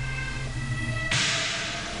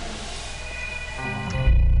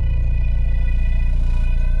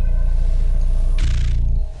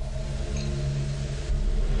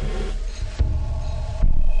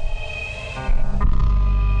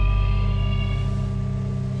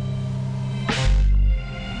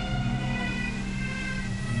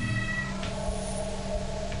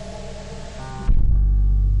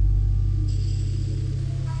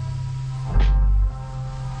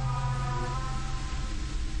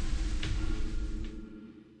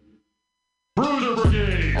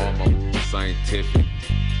 Almost scientific.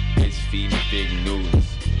 Bitch feeding big noodles.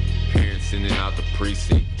 Parents sending out the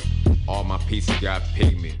precinct. All my pieces got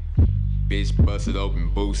pigment. bitch busted open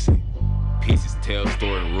Boosie. Pieces tell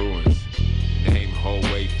story ruins. Name whole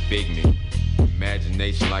way figment.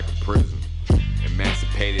 Imagination like a prison.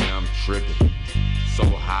 Emancipated, I'm tripping. So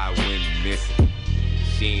high when missing.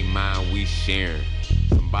 She ain't mine, we sharing.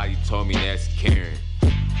 Somebody told me that's caring.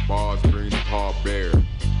 Bars brings Paul Bear.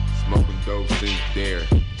 Smoking dope since there.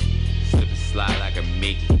 Slip and slide like a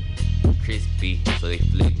Mickey. Crispy, so they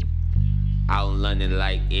flip me. Out in London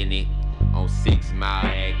like in it. On 6 Mile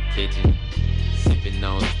at Kitchen. Sipping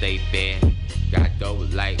on State Fair. Got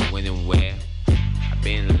dope like when and where. I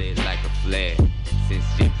been lit like a flare. Since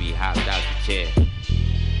Jimmy hopped out the chair.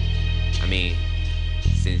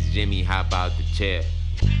 Since Jimmy hopped out the chair.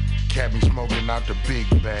 Cat me smoking out the big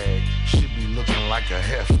bag. Should be looking like a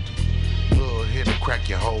hefty. Little hit'll crack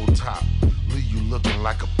your whole top. Leave you looking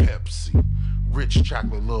like a Pepsi. Rich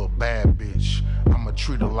chocolate little bad bitch. I'ma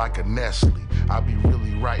treat her like a Nestle. I be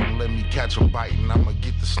really writing, let me catch 'em biting. I'ma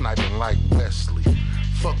get the sniping like Wesley.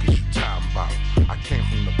 Fuck is you talking about? I came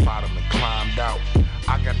from the bottom and climbed out.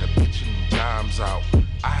 I got the bitch and the dimes out.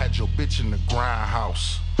 I had your bitch in the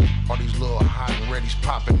grindhouse. All these little hot and ready's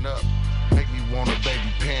popping up. Make me want a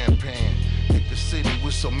baby pan. Hit the city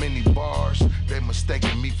with so many bars. They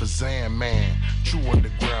mistaking me for Zan Man. True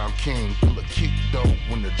underground king. Pull a kick dough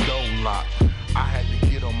when the dough lock. I had to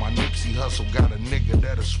get on my Nipsey hustle. Got a nigga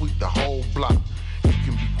that'll sweep the whole block. You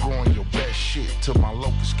can be growing your best shit till my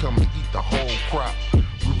locusts come and eat the whole crop.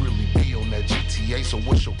 We really be on that GTA, so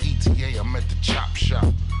what's your ETA? I'm at the chop shop,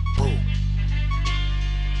 bro.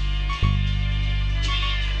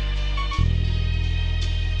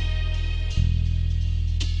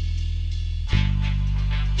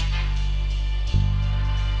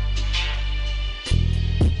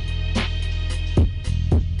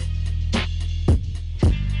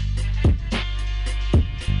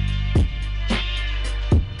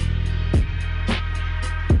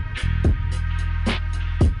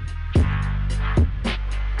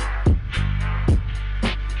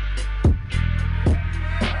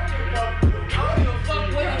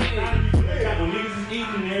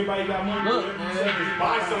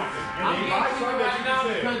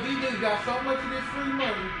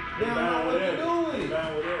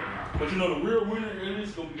 But you know the real winner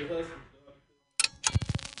is gonna be the hustle.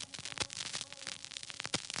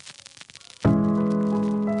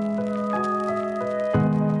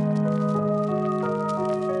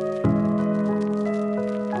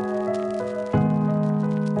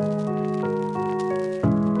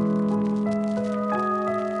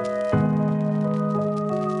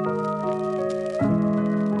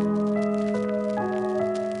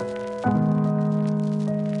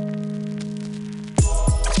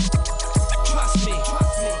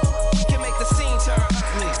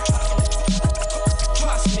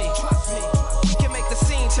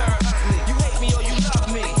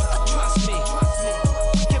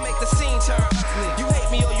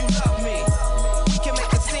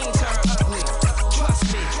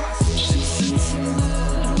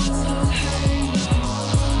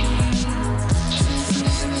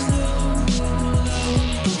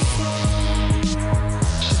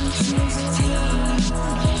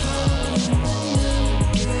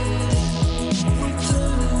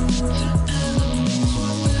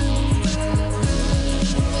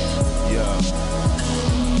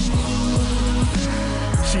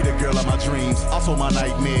 Also my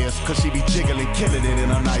nightmares, cause she be jiggling, killing it in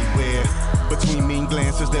her nightwear. Between mean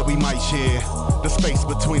glances that we might share, the space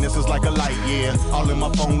between us is like a light year. All in my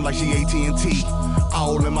phone like she AT&T.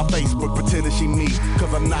 All in my Facebook pretending she me.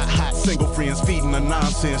 Cause I'm not hot, single friends feeding her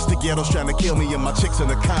nonsense. The ghetto's trying to kill me and my chick's an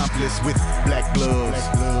accomplice. With black gloves,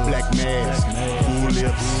 black mask, full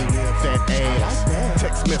lips, fat ass.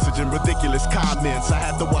 Text messaging ridiculous comments. I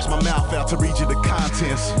had to wash my mouth out to read you the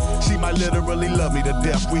contents. She might literally love me to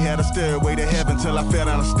death. We had a stairway to heaven till I fell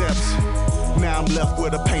down the steps. Now I'm left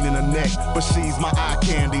with a pain in the neck, but she's my eye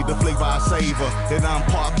candy, the flavor I savor. And I'm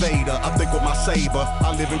part Vader, I think with my saber.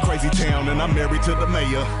 I live in crazy town and I'm married to the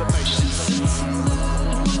mayor.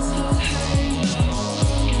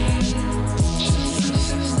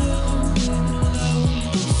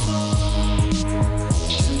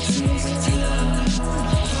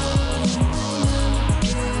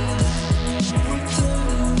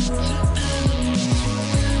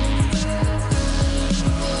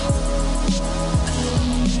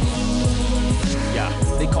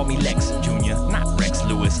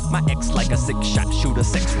 6-shot shooter,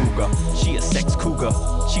 sex Ruger. She a sex cougar.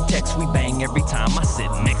 She texts, we bang every time I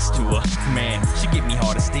sit next to her. Man, she get me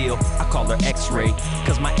hard as steel. I call her X-ray,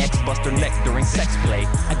 cause my ex bust her neck during sex play.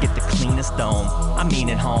 I get the cleanest dome, I mean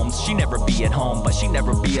at homes. She never be at home, but she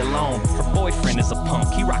never be alone. Her boyfriend is a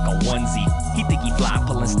punk, he rock a onesie. He think he fly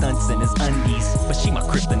pulling stunts in his undies, but she my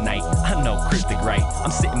kryptonite, I know cryptic right.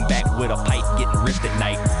 I'm sitting back with a pipe getting ripped at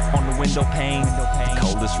night. On the window pane,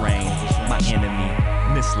 coldest rain. My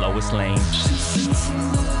enemy, Miss Lois Lane.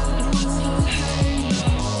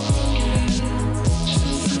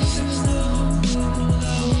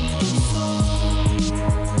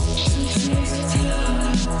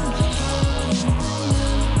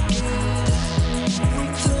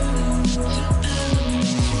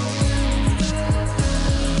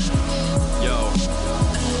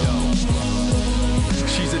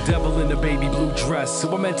 Devil in a baby blue dress,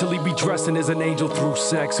 so I mentally be dressing as an angel through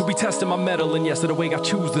sex. Who be testing my metal, and yes, to the way I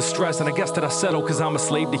choose to stress. And I guess that I settle, cause I'm a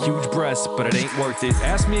slave to huge breasts, but it ain't worth it.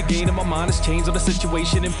 Ask me again, and my mind has changed on the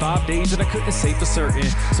situation in 5 days, and I couldn't say for certain.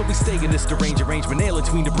 So we stay in this deranged arrangement, nail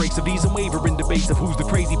between the breaks of these unwavering debates of who's the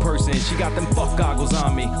crazy person. She got them fuck goggles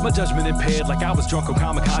on me, my judgment impaired, like I was drunk on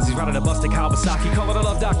kamikazes, riding a busted Kawasaki. Call it a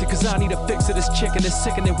love doctor, cause I need a fix of this chick, and it's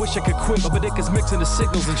sickening. Wish I could quit, but it is mixing the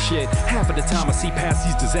signals and shit. Half of the time I see past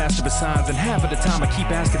these disastrous signs, and half of the time I keep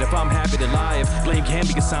asking if I'm happy to lie. If blame can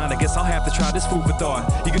be assigned, I guess I'll have to try this food for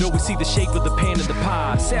thought. You can always see the shape of the pan in the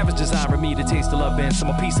pie. Savage design for me to taste the love, and so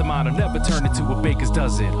my peace of mind will never turn into a baker's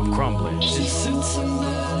dozen. I'm crumbling.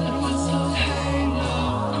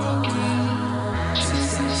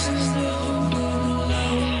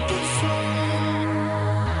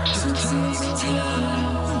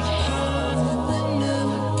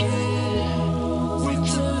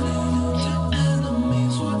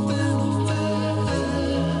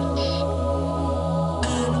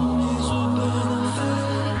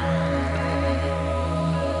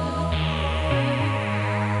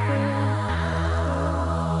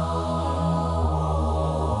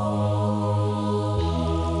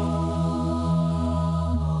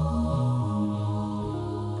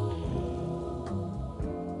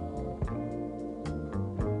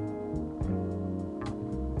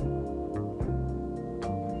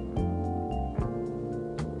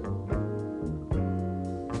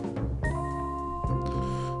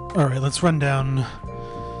 All right, let's run down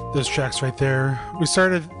those tracks right there. We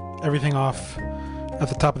started everything off at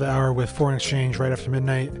the top of the hour with Foreign Exchange right after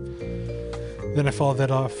midnight. Then I followed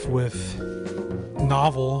that off with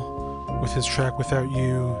Novel with his track Without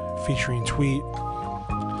You featuring Tweet.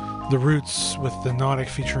 The Roots with The Nautic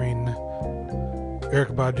featuring Eric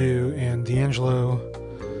Badu and D'Angelo.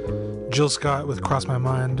 Jill Scott with Cross My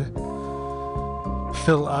Mind.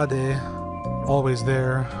 Phil Ade, Always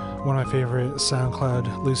There. One of my favorite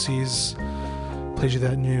SoundCloud Lucy's. Played you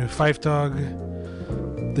that new Fife Dog,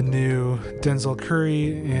 the new Denzel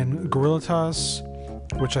Curry and Gorilla Toss,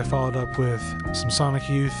 which I followed up with some Sonic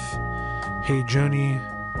Youth, Hey Joni,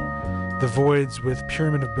 The Voids with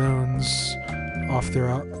Pyramid of Bones off their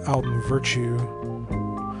album Virtue.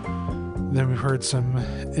 Then we've heard some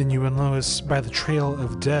Innuendoes by The Trail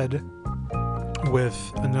of Dead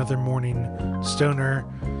with Another Morning Stoner,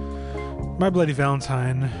 My Bloody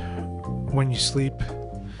Valentine, When You Sleep,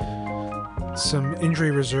 some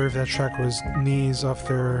Injury Reserve, that track was Knees off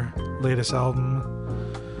their latest album,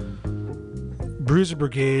 Bruiser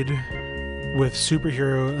Brigade with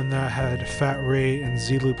Superhero, and that had Fat Ray and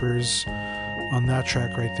Z Loopers on that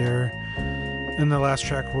track right there. And the last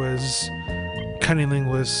track was Cunning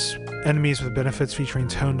Linguists, Enemies with Benefits featuring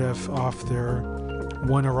Tone Deaf off their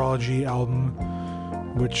One Neurology album,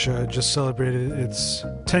 which just celebrated its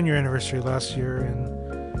 10-year anniversary last year, and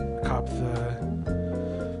copped the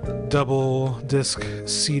double disc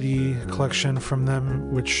CD collection from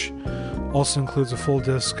them, which also includes a full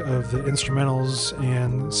disc of the instrumentals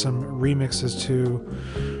and some remixes too.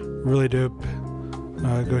 Really dope.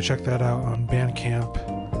 Go check that out on Bandcamp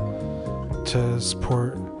to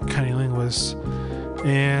support Cunning Linguists.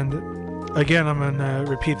 And again, I'm gonna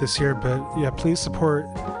repeat this here, but yeah, please support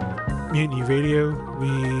Mutiny Radio.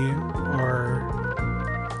 We are,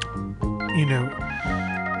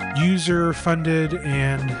 user funded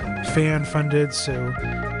and fan funded, so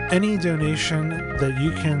any donation that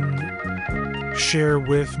you can share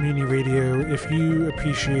with Mutiny Radio, if you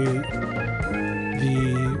appreciate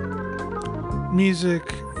the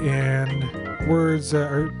music and words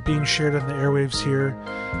that are being shared on the airwaves here,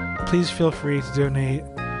 please feel free to donate.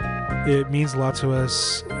 It means a lot to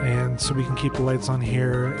us, and so we can keep the lights on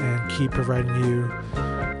here and keep providing you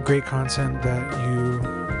great content that you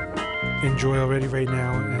enjoy already right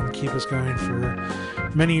now and keep us going for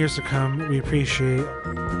many years to come. We appreciate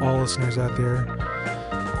all listeners out there.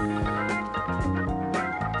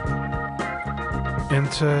 And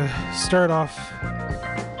to start off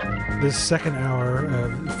this second hour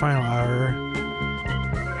of the final hour,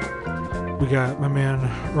 we got my man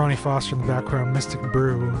Ronnie Foster in the background, Mystic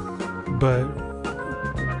Brew. But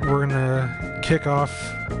we're gonna kick off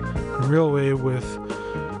in a real way with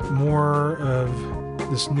more of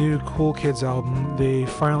this new Cool Kids album. They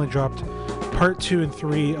finally dropped part 2 and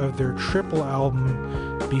 3 of their triple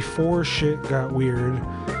album, Before Shit Got Weird.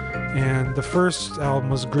 And the first album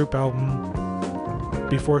was a group album,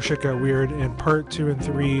 Before Shit Got Weird, and part 2 and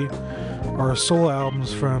 3 are solo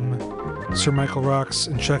albums from Sir Michael Rocks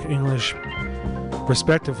and Chuck English,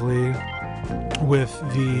 respectively, with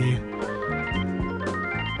the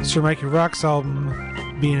Sir Mikey Rocks album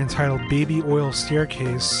being entitled Baby Oil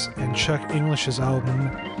Staircase and Chuck English's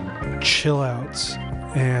album Chill Out.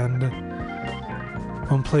 And I'm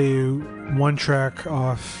going to play you one track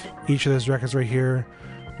off each of those records right here.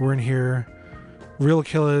 We're in here. Real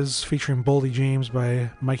Killers featuring Boldy James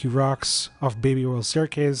by Mikey Rocks off Baby Oil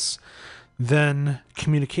Staircase. Then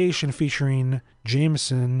Communication featuring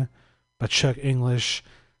Jameson by Chuck English.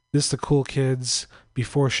 This is the Cool Kids,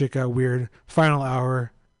 Before Shit Got Weird. Final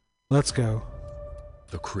hour. Let's go.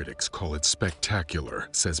 The critics call it spectacular,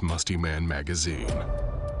 says Musty Man magazine.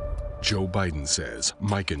 Joe Biden says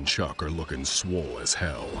Mike and Chuck are looking swole as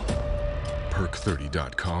hell.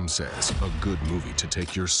 Perk30.com says a good movie to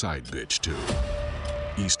take your side bitch to.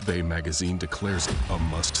 East Bay magazine declares it a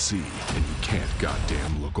must-see, and you can't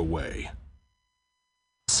goddamn look away.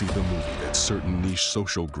 See the movie that certain niche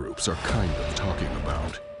social groups are kind of talking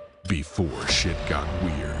about. Before Shit Got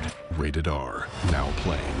Weird. Rated R. Now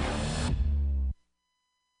playing.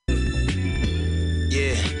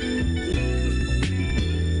 Yeah.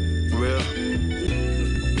 Real.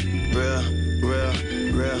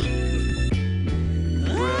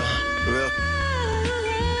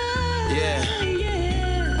 Yeah.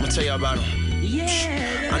 I'm gonna tell y'all about him.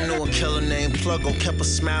 I knew a killer named Pluggo, kept a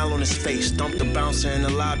smile on his face. Dumped a bouncer in the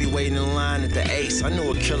lobby, waiting in line at the Ace. I knew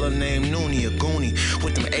a killer named Noonie, a Goonie,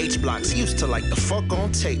 with them H-blocks. He used to like the fuck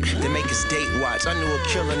on tape, then make his date watch. I knew a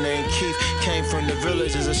killer named Keith, came from the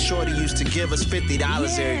village as a shorty, used to give us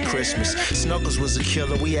 $50 every Christmas. Snuggles was a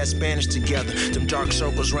killer, we had Spanish together. Them dark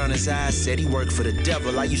circles around his eyes said he worked for the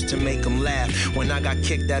devil. I used to make him laugh when I got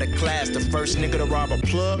kicked out of class. The first nigga to rob a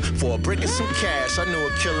plug for a brick and some cash. I knew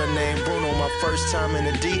a killer named Bruno, my first time in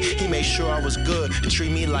the D. He made sure I was good,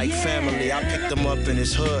 treat me like family. I picked him up in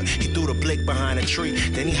his hood, he threw the blick behind a tree,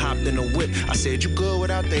 then he hopped in the whip. I said, you good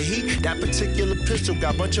without the heat? That particular pistol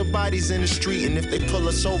got a bunch of bodies in the street, and if they pull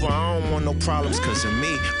us over, I don't want no problems cause of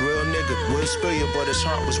me. Real nigga, will spill you, but his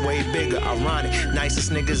heart was way bigger. Ironic,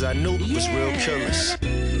 nicest niggas I knew was real killers.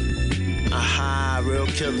 Aha, real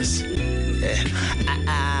killers.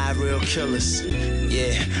 Yeah, real killers.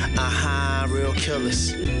 Yeah, aha, real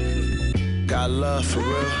killers. Got love for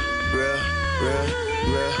real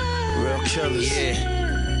killers. Yeah.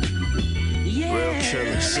 Real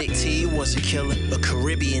killers. Big T was a killer, a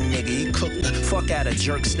Caribbean nigga. He cooked the fuck out of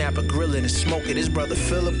jerk, snap a grill and smoke it. His brother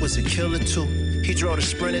Philip was a killer too. He drove the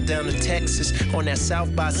Sprinter down to Texas on that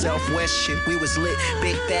South by Southwest shit. We was lit,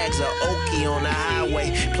 big bags of Okie on the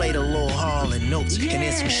highway. Played a little Hall and Notes, and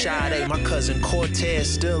then some Sade. My cousin Cortez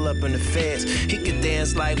still up in the feds. He could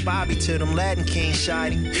dance like Bobby to them Latin King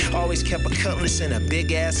shiny. Always kept a cutlass and a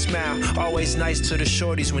big ass smile. Always nice to the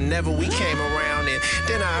shorties whenever we came around. And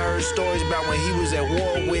then I heard stories about when he was at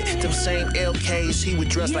war with them same LKs. He would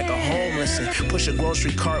dress like a homeless and push a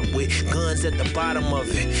grocery cart with guns at the bottom of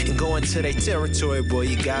it and go into their territory. Boy,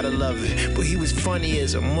 you gotta love it. But he was funny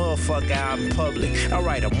as a motherfucker out in public. I'll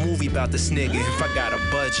write a movie about this nigga if I got a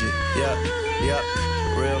budget. Yup,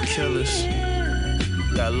 real killers.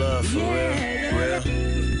 Got love for real.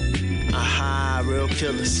 Aha, real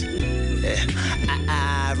killers.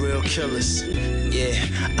 Yeah, real killers. Yeah,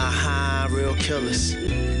 aha, real killers.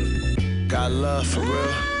 Got love for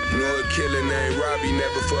real. Know a killer named Robbie,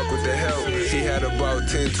 never fuck with the help. He had about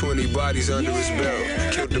 10, 20 bodies under his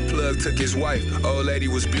belt. Killed the plug, took his wife. Old lady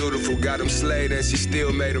was beautiful, got him slayed, and she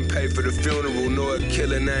still made him pay for the funeral. Know a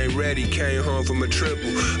killer named Reddy, came home from a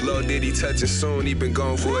triple. Lord did he touch it soon, he been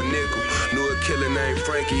gone for a nickel. Knew a killer named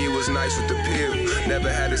Frankie, he was nice with the pill.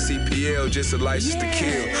 Never had a CPL, just a license to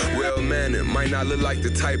kill. Well-mannered, might not look like the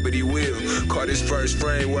type, but he will. Caught his first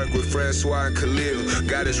frame, worked with Francois and Khalil.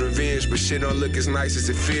 Got his revenge, but shit don't look as nice as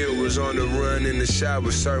it feel. Was on the run in the shot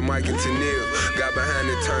with Sir Mike and Tennille. Got behind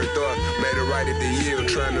and turned off, made it right at the yield.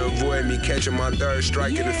 Trying to avoid me catching my third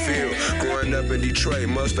strike in the field. Growing up in Detroit,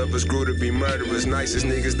 most of us grew to be murderers. Nicest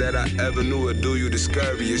niggas that I ever knew would do you the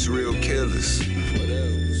scurvy. It's real killers. What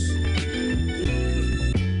else?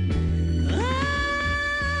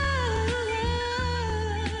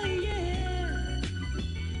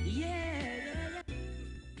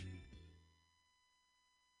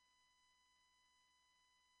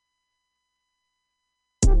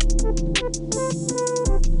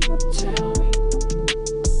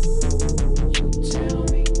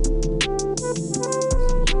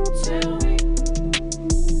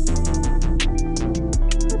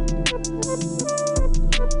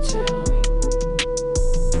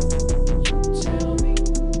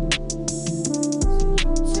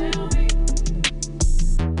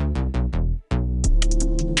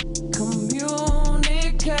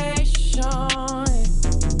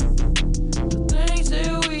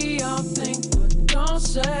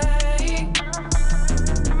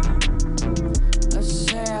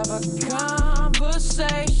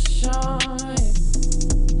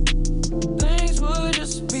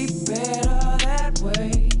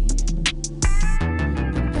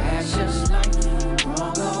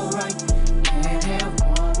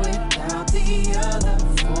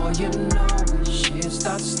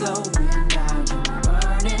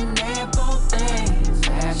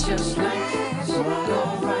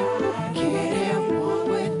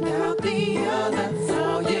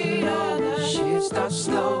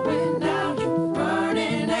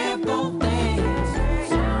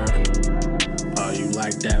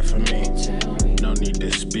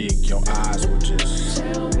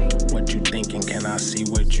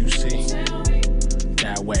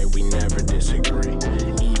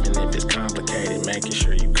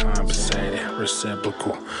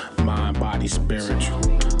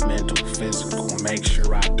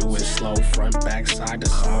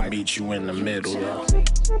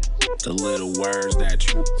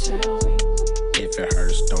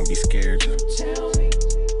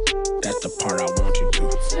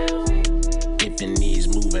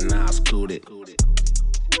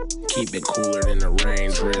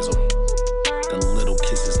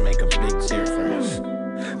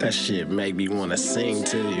 Make me wanna sing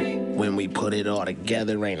to you. When we put it all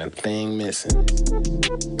together, ain't a thing missing.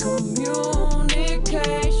 Communication.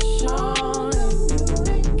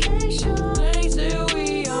 Things that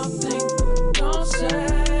we all think but don't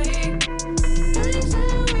say. Things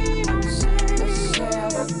that we don't say. Let's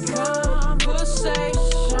have a conversation.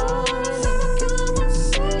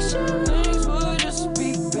 Things would just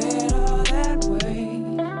be better that way.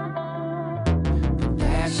 But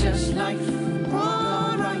that's just life.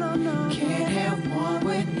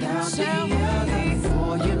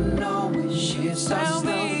 Stop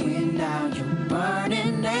slowing down, you're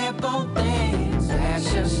burning at both ends.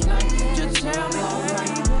 That's just like you tell me,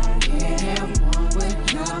 alright. Can't have one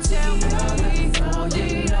without the other. For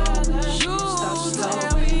you know, you stop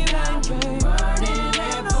slowing down, you're burning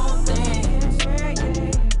at both ends.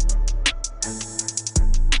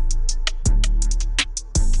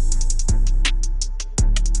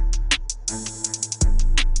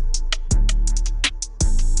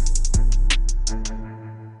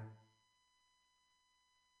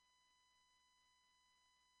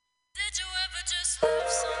 Did you ever just love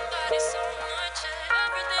somebody so much?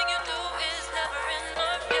 Everything you do is never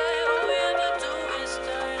enough. Yeah, all we ever do is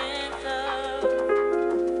turn in love.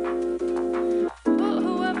 But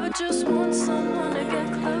whoever just wants someone to get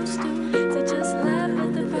close to just laugh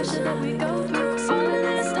at the pressure that we go through. All of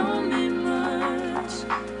this don't mean much.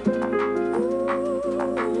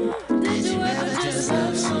 Did you ever just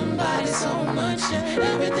love somebody so much?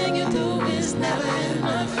 Everything you do is never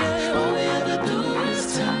enough. Yeah, all we ever do is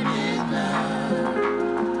turn in love.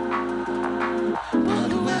 But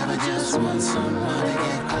whoever just wants someone to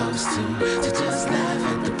get close to just laugh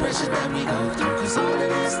at the pressure that we go through. Cause all of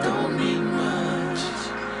this don't mean much.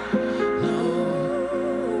 No.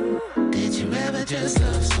 Did you ever just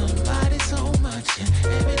love somebody so much?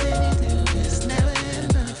 Everything you do is never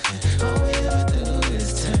enough. All we ever do is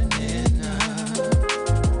turn in love.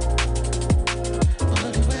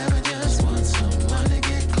 But whoever just wants someone to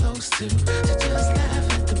get close to just laugh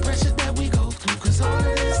at the pressure that we go through. Cause all of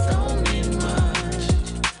this don't mean much.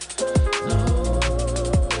 No.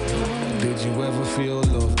 Did you ever feel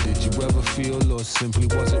love? Did you ever feel lost? Simply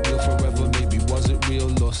wasn't real forever, maybe was was it real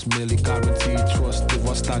loss? Merely guaranteed trust. If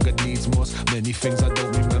I staggered needs must. Many things I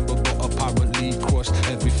don't remember, but apparently crushed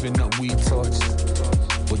everything that we touched.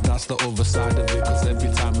 But that's the other side of it, cause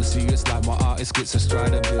every time I see you, it's like my artist gets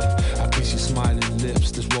astride a bit. I kiss your smiling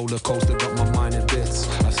lips, this roller coaster got my mind in bits.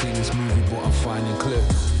 I've seen this movie, but I'm finding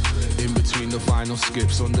clips. In between the final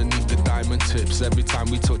skips, underneath the diamond tips. Every time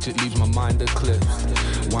we touch it leaves my mind eclipsed.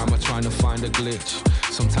 Why am I trying to find a glitch?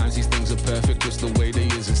 Sometimes these things are perfect just the way they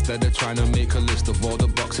is. Instead of trying to make a list of all the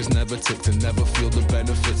boxes never ticked, and never feel the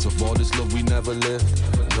benefits of all this love we never lived.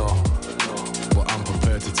 No, but I'm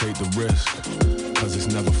prepared to take the risk, cause it's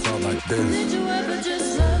never felt like this. Did you ever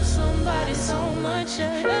just love somebody so much,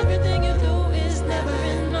 yeah? Everything you do is never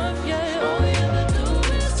enough, yeah. All you ever do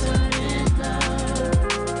is turn it down.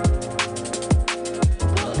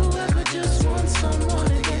 But whoever just wants someone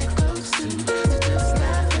to get close to just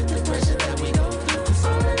laugh at the pressure that we go through, cause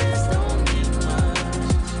all of this don't mean much.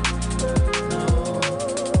 No.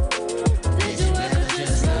 Did you ever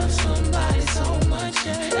just love somebody so much,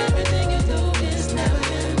 yeah? Everything you do is never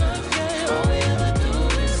enough, yeah. All you ever do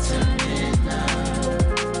is turn it down.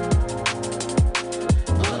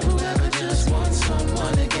 But whoever just wants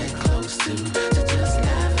someone to get close to just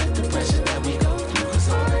laugh at the pressure that we go through, cause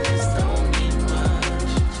all of this don't mean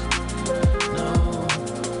much. No, no.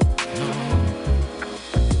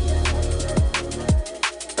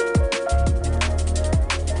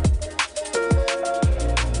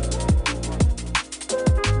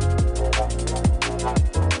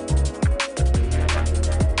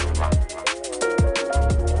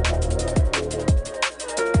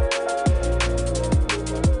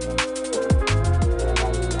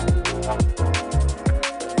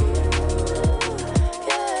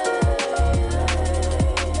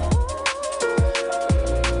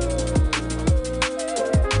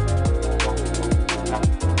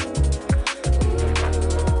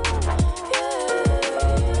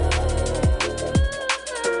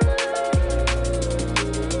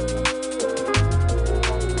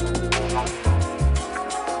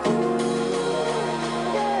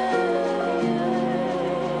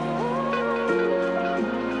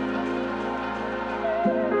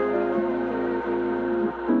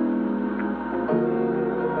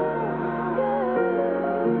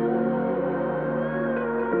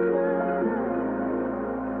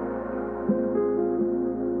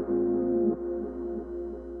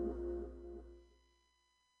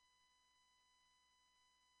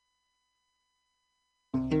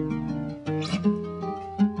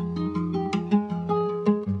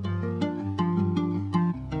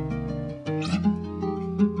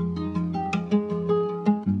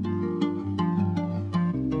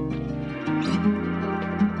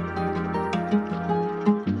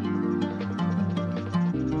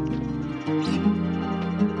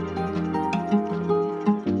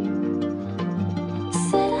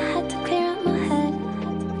 Said I had to clear up my head,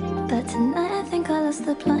 but tonight I think I lost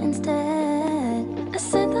the plot instead. I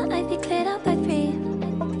said that I'd be cleared out by 3.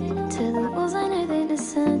 To the walls I know they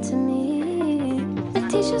listen to me. The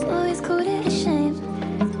teachers always called it a shame.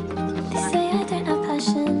 They say I don't have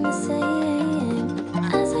passion the same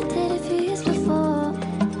as I did a few years before.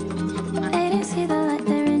 They don't see the light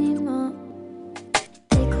there anymore.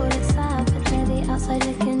 They call it sad, but they're the outside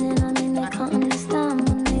looking in. I mean, they can't understand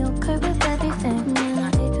when they all cope with everything. And then I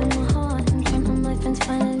opened my heart in front of my friends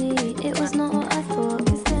finally. It was not what I thought,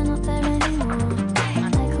 cause they're not there anymore.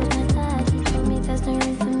 I called my dad, he told me there's no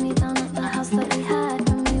room for me down at the house that we had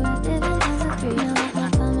when we were living as a 3. Now that my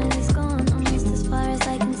family's gone,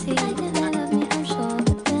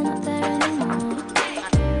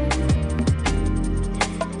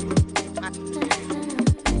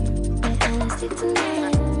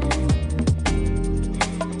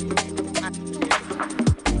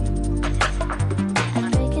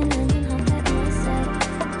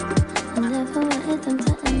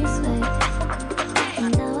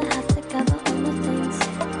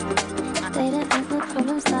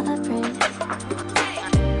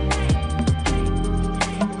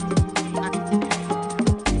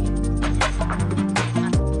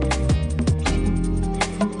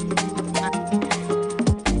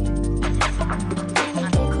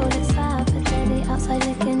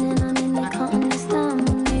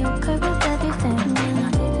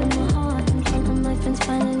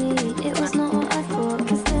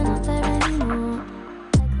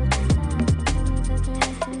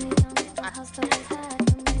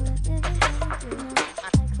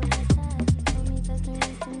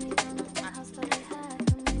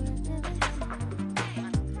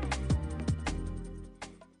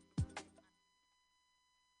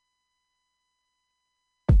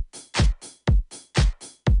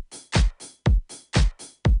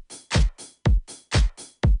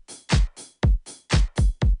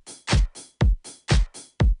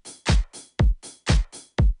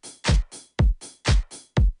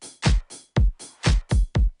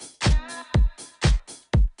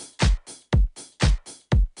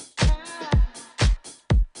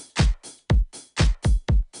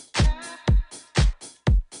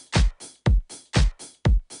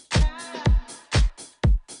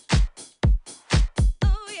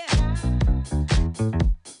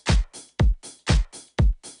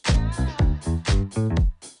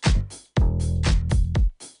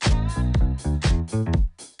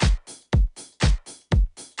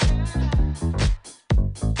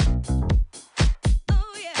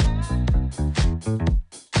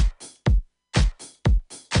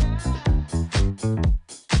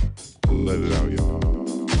 let it out, y'all.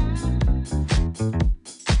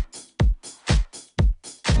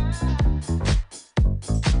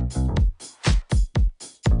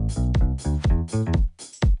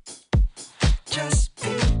 Just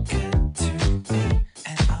be good to me,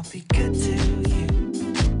 and I'll be good to you.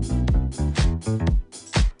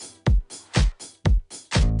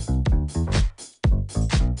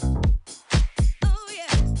 Oh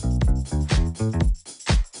yeah.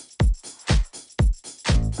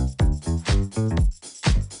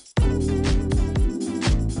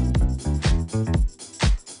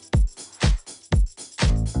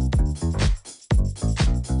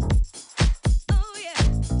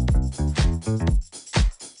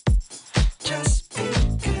 Just be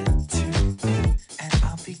good to me, and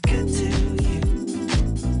I'll be good to you.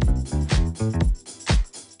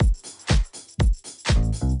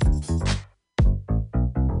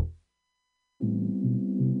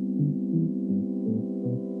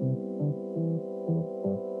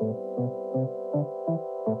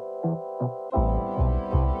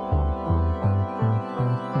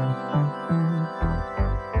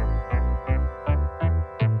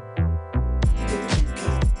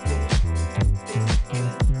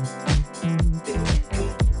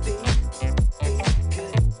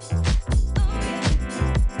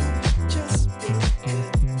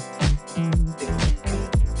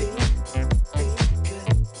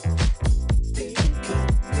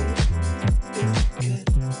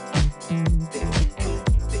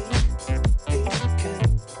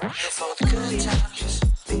 For the good times,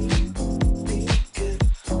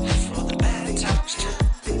 for the bad times too.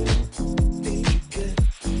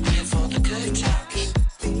 For the good times,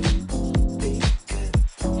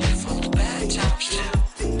 for the bad times too.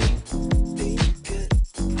 For the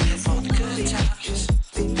good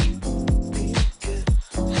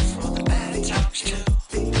times, for the bad times too.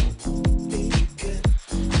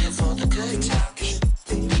 For the good times,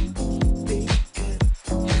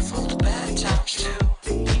 for the bad times too.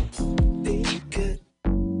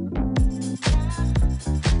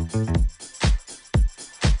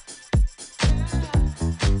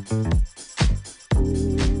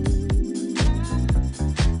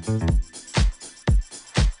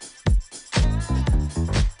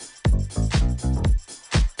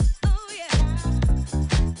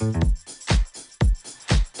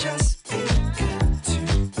 Just be good to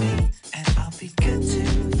me, and I'll be good to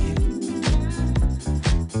you.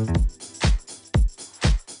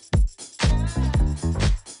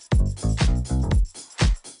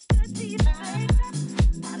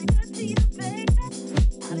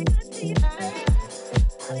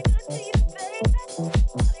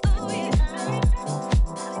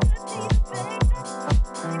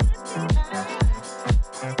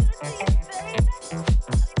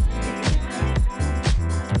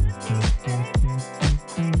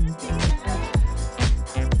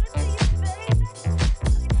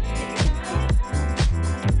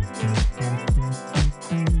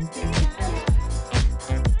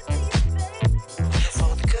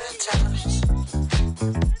 For the good times,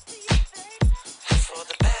 for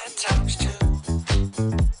the bad times too.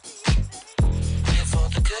 For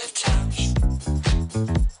the good times,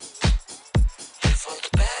 for the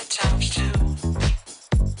bad times too.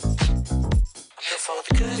 For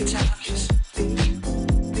the good times,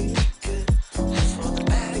 for the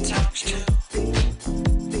bad times too.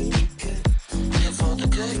 For the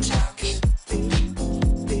good times,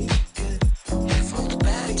 for the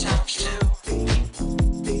bad times too.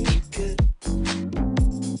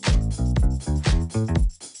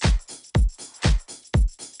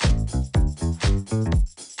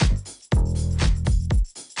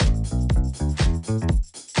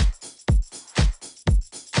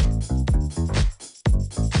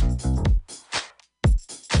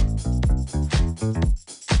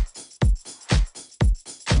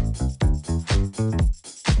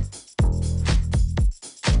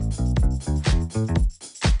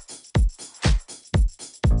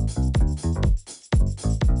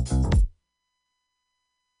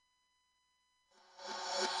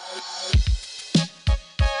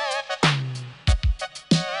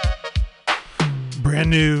 Brand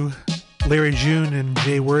new Larry June and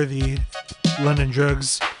Jay Worthy, London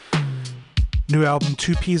Drugs. New album,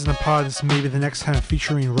 Two Peas in a Pod. This may be the next time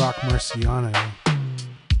featuring Rock Marciano.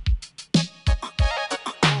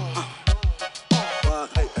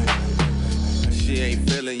 She ain't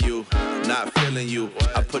feeling you, not feeling you.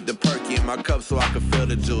 I put the perky in my cup so I could feel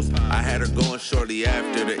the juice. I had her going shortly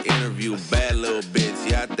after the interview. Bad little bitch,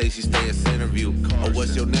 yeah, I think she stay in Centerview. Oh,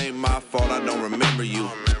 what's your name? My fault, I don't remember you.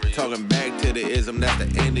 Talking back to the ism, that's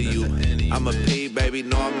the end of you. I'm a P, baby,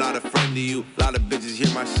 no, I'm not a friend of you. A lot of bitches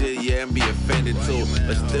hear my shit, yeah, and be offended too.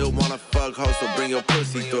 But still wanna fuck hoes, so bring your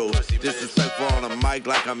pussy through. Disrespectful on the mic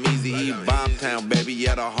like I'm Easy E. Bomb Town, baby,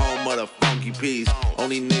 yeah, the home of the funky piece.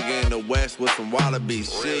 Only nigga in the West with some wallabies,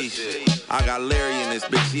 sheesh. I got Larry in this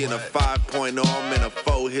bitch, she in a 5.0, I'm in a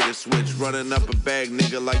 4-hitter switch. Running up a bag,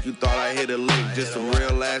 nigga, like you thought I hit a lick. Just some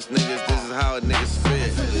real ass niggas, this is how a nigga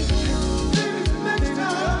spit.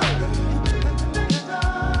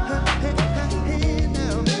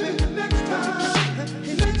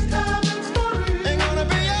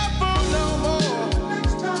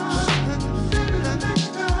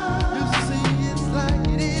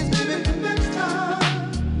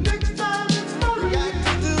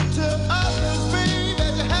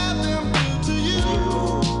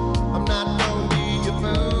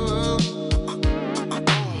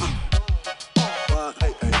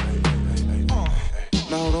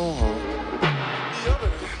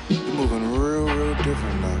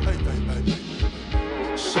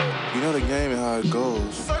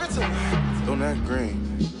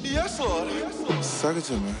 Suck it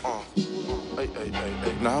to me.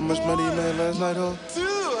 Now how much money you made last night, ho?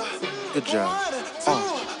 Good job.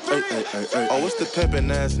 Oh, it's the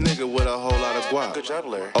pimpin' ass nigga with a whole lot of guap. Good job,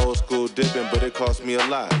 Larry. Old school dipping, but it cost me a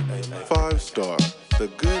lot. 5-star, the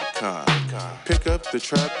good kind. Pick up the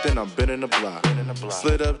trap, then I'm bending the block.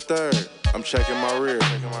 Slid up third, I'm checking my rear.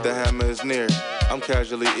 The hammer is near, I'm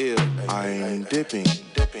casually ill. I ain't dipping,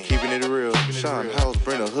 keeping it real. Sean House,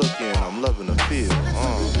 bring a hook in, I'm loving the feel.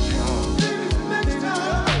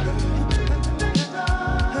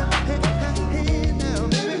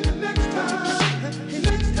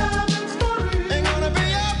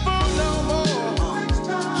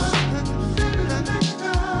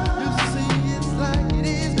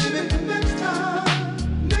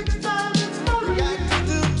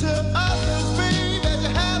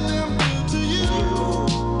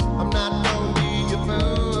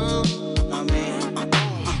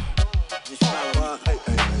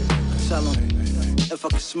 If I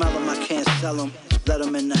can smell them, I can't sell them. Let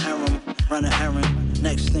them in the harem, run an errand.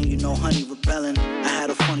 Next thing you know, honey rebelling. I had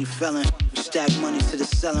a funny feeling. We stack money to the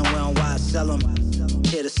ceiling, we don't why I sell them.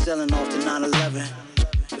 Hear the ceiling off the 911.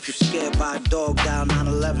 If you scared by a dog, dial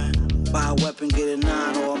 911. Buy a weapon, get a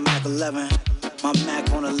 9 or a Mac 11. My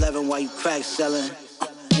Mac on 11 while you crack selling.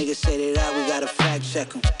 Niggas say they that, we gotta fact check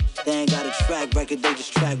them. They ain't got a track record, they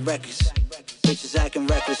just track records. Bitches acting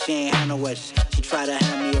reckless, she ain't had no wedges. She try to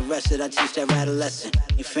have me arrested, I teach that rat a lesson.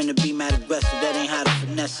 You finna be mad aggressive, that ain't how to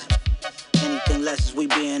finesse it. Anything less is we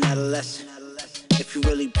being adolescent. If you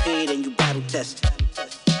really pay, then you battle tested.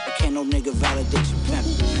 I can't no nigga validate your pimp.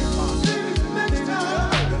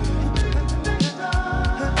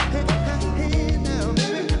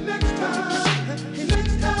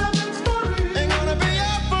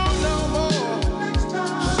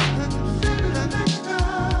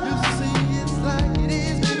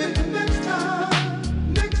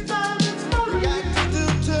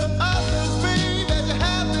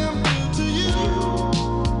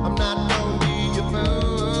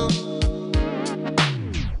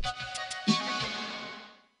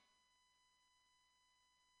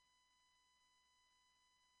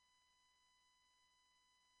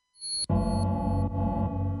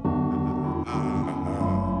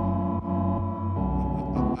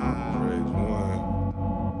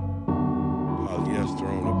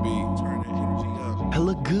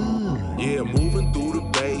 Hella good. Yeah, moving through the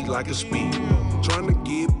bay like a speedboat. Trying to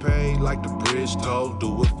get paid like the bridge toll.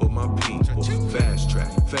 Do it for my people. Fast track,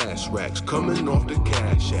 fast racks, coming off the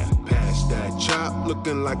cash app. Past that chop,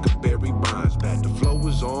 looking like a Barry Bonds bat. The flow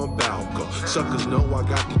is on Balco. Suckers know I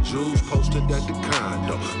got the jewels posted at the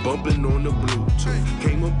condo. Bumping on the Bluetooth.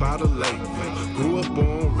 Came up out of Lakeville. Grew up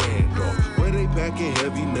on Randolph. Where they packing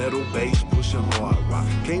heavy metal bass, pushing hard rock.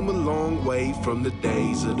 Came a long way from the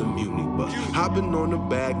days of the Muni bus. Hopping on the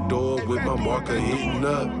back door with my marker heating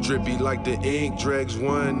up. Drippy like the ink, dregs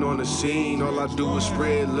one on the scene. All I do is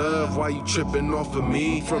spread love while you tripping off of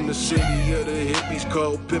me. From the city of the hippies,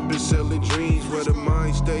 cold pimpin', selling dreams. Where the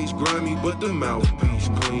mind stays grimy, but the mouthpiece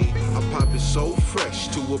clean. I pop it so fresh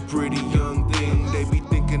to a pretty young thing. They be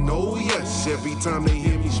thinking, oh yes, every time they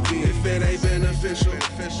hear me speak. If it ain't beneficial,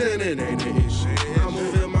 then it ain't an issue. I'm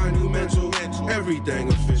moving my new mental, everything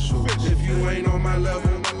official. If you ain't on my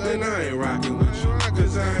level, then I ain't rocking with you.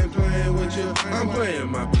 Cause I ain't playing with you, I'm playing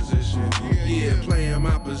my position. Yeah, playing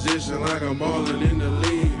my position like I'm ballin' in the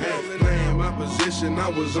league. Hey, playing my position, I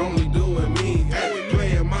was only doing me. Hey,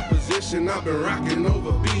 playing my position. position, I've been rocking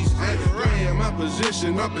over beats. Playing my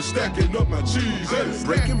position, I've been stacking up my cheese.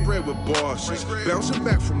 Breaking bread with bosses, bouncing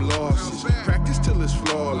back from losses. Practice till it's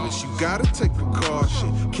flawless, you gotta take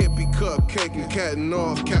precaution. Can't be cupcake and catting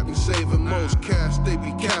off. Captain saving most cats, they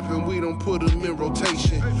be capping, we don't put them in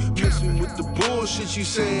rotation. Missing with the bullshit you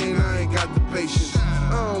saying, I ain't got the patience.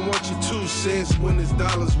 I don't want your 2 cents when it's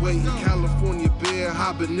dollars waiting. California beer,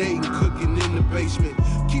 hibernating, cooking in the basement.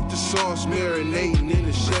 Keep the sauce marinating in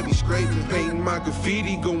the Chevy scraping. Painting my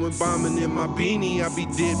graffiti, going bombing in my beanie. I be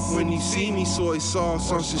dipped when he see me, soy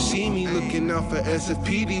sauce on sashimi. Looking out for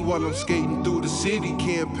SFPD while I'm skating through the city.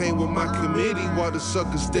 Campaign with my committee while the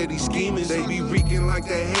suckers steady scheming. They be reeking like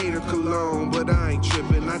that hater cologne, but I ain't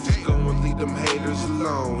tripping. I just go and leave them haters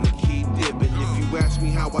alone and keep dipping. If you ask me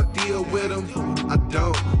how I deal with them, I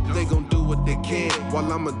don't. They gon' do what they can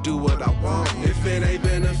while I'ma do what I want. If it ain't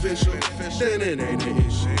beneficial, then it ain't an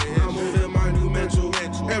issue. I'm moving my new mental,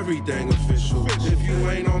 everything official. If you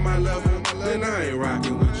ain't on my level, then I ain't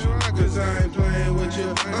rocking with you. Cause I ain't playing with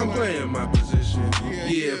you, I'm playing my position.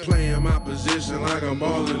 Yeah, playing my position like I'm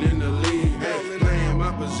ballin' in the league. Hey, playing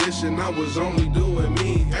my position, I was only doing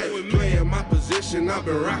me. Hey, playing my position, I've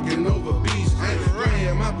been rocking over beats. Hey,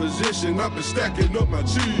 playing my position, I've been stacking up my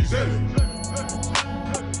cheese. Hey.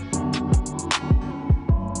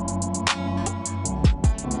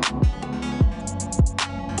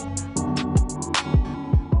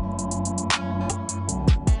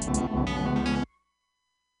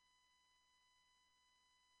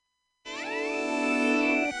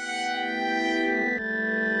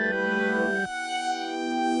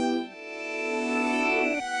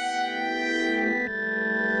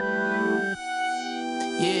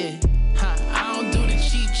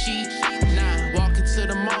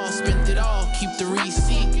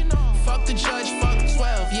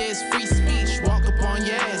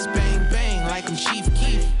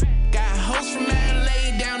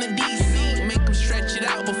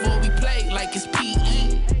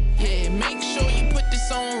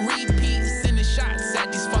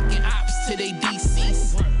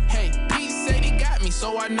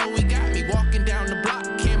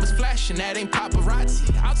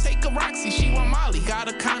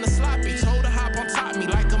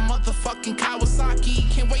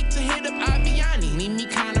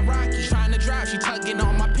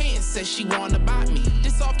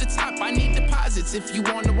 If you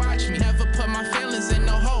wanna watch me, never put my feelings in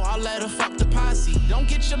no hole, I'll let her fuck the posse. Don't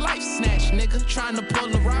get your life snatched, nigga. Trying to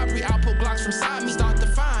pull a robbery, I'll pull Glocks from side me. Start to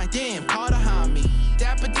find, damn, caught behind me.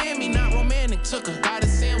 Dapper damn me, not romantic. Took her, got a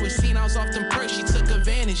sandwich, seen I was off them perks, she took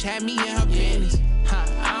advantage, had me in her panties.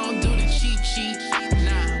 I don't do the cheat,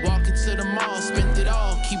 nah. Walk into the mall, spent it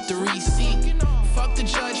all, keep the receipt. Fuck the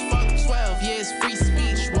judge, fuck 12, yeah, it's free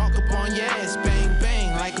speech. Walk up on your ass, bang,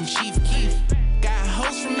 bang, like I'm Chief Keef. Got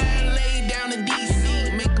hoes from LA down in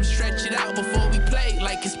DC, make them stretch it out before we play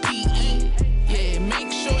like it's PE. Yeah,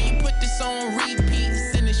 make sure you put this on repeat,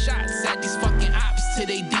 sending shots at these fucking ops till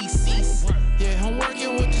they deceased. Yeah, I'm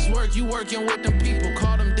working with this work, you working with them people.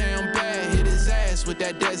 Caught him down bad, hit his ass with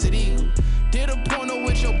that Desert Eagle. Did a porno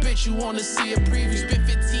with your bitch, you wanna see a preview. Spent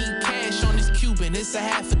 15 cash on this Cuban, it's a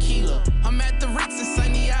half a kilo. I'm at the Ritz in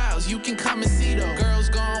Sunny Isles, you can come and see though. Girls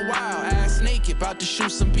gone wild, ass naked, about to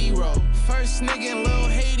shoot some B-roll. First nigga in Lil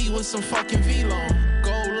Haiti with some fucking V-Long.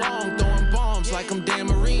 Go long, throwing bombs like I'm Dan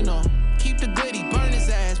Marino. Keep the glitty, burn his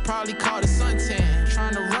ass, probably caught a suntan.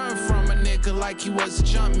 Trying to run from a nigga like he was a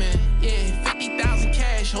jumpman. Yeah, 50,000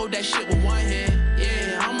 cash, hold that shit with one hand.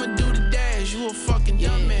 Yeah, I'ma do the dash, you a fucking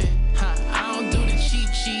dumb man. I don't do the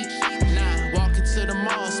cheat, nah. Walk into the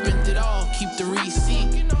mall, spent it all, keep the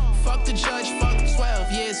receipt. Fuck the judge, fuck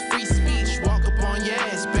 12, yeah, it's free speech. Walk up on your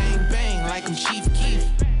ass, bang, bang, like I'm Chief Keef.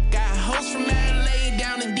 Got hoes from LA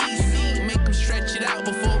down in DC, make them stretch it out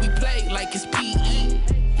before we play like it's PE.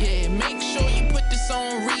 Yeah, make sure you put this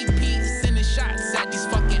on repeat, sending shots at these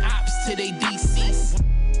fucking ops till they deceased.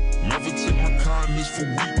 Never take my kindness for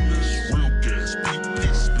weakness. Real gas,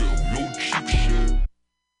 peak spill, no cheap shit.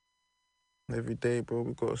 Every day, bro,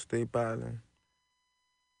 we gotta stay battling.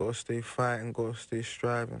 Gotta stay fighting, gotta stay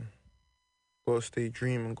striving. Gotta stay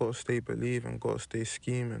dreaming, gotta stay believing, gotta stay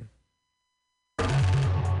scheming.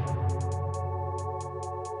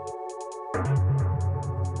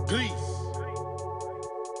 Please.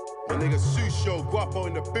 My nigga Susho, Guapo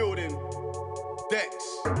in the building.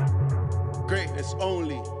 Dex. Greatness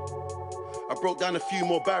only. I broke down a few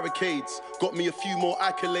more barricades, got me a few more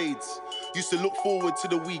accolades. Used to look forward to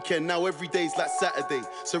the weekend, now every day's like Saturday.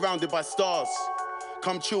 Surrounded by stars,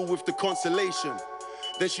 come chill with the consolation.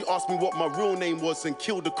 Then she asked me what my real name was and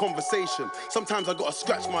killed the conversation. Sometimes I gotta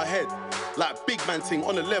scratch my head, like big man ting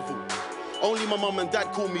on a level. Only my mum and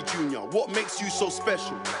dad call me Junior. What makes you so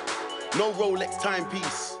special? No Rolex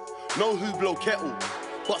timepiece, no Hublot kettle.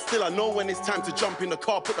 But still I know when it's time to jump in the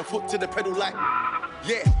car, put the foot to the pedal like...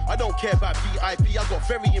 Yeah, I don't care about VIP, I got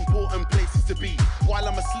very important places to be. While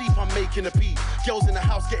I'm asleep, I'm making a pee. Girls in the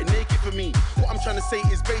house getting naked for me. What I'm trying to say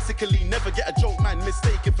is basically never get a joke man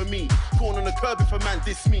mistaken for me. Corn on the curb if a man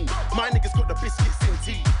diss me. My niggas got the biscuits in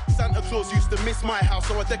tea. Santa Claus used to miss my house,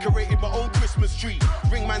 so I decorated my own Christmas tree.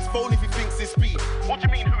 Ring man's phone if he thinks it's speed. What do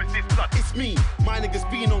you mean, who is this blood? It's me. My niggas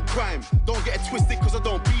been on crime. Don't get it twisted cause I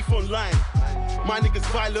don't beef online. My niggas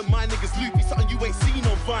violent, my niggas loopy, something you ain't seen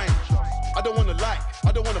on Vine. I don't wanna like,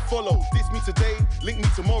 I don't wanna follow. Diss me today, link me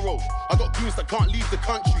tomorrow. I got goons that can't leave the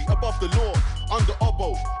country, above the law, under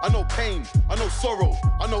oboe. I know pain, I know sorrow,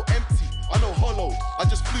 I know empty, I know hollow. I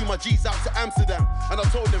just flew my G's out to Amsterdam, and I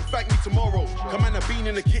told them thank me tomorrow. Come on, I've been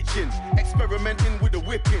in the kitchen, experimenting with the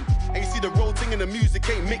whipping. And you see the roll thing and the music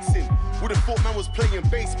ain't mixing. Would've thought man was playing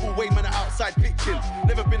baseball, way man outside pitching.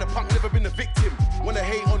 Never been a punk, never been a victim. Wanna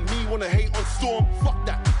hate on me, wanna hate on Storm, fuck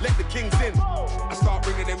that, let the kings in. I start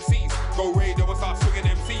bringing MCs, go radio and start swinging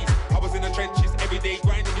MCs. I was in the trenches every day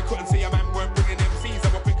grinding, you couldn't say a man weren't bringing MCs.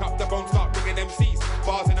 I would pick up the phone, start bringing MCs.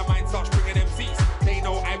 Bars in the mind, start bringing MCs. They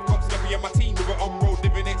know I've got Slurry and my team. We were on road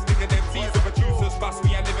living next to MCs. The producers bust,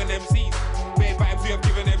 we are living MCs. Bare vibes we have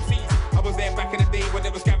given MCs. I was there back in the day when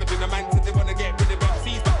they were scavenging. The man said they wanna get rid of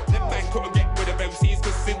MCs, but them man couldn't get rid of MCs,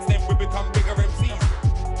 cause since then we become bigger MCs.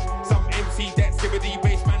 Some MC that's skibidi,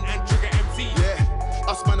 bassman and trigger MC. Yeah,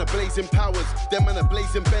 us man are blazing powers, them man are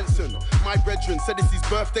blazing Benson. My brethren said it's his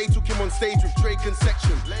birthday, took him on stage with Drake and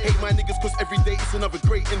Section. Hate my niggas cause every day it's another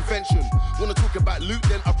great invention. Wanna talk about loot,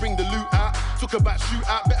 then I bring the loot out. Talk about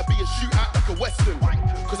shootout, better be a shootout like a western.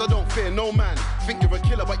 Cause I don't fear no man. Think you're a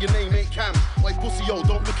killer but your name ain't Cam. Why pussy yo,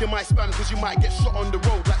 don't look in my spam, cause you might get shot on the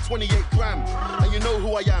road like 28 gram. And you know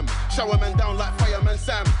who I am, shower man down like Fireman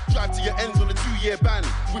Sam. Drive to your ends on a 2-year ban,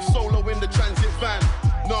 with solo in the transit van.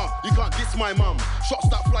 Nah, you can't diss my mum. Shots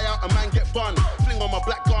that fly out, a man get bun. Fling on my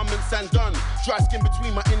black garments and done. Dry skin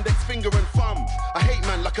between my index finger and thumb. I hate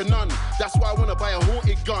man like a nun. That's why I wanna buy a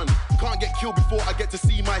haunted gun. Can't get killed before I get to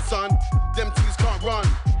see my son. Them things can't run.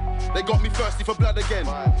 They got me thirsty for blood again.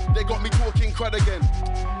 They got me talking crud again.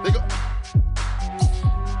 They got...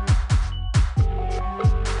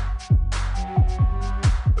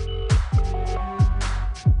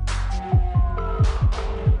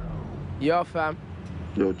 Yo, fam.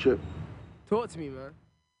 Yo, Chip. Talk to me, man.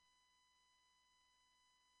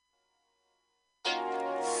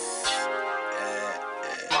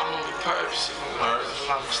 Purse, if I'm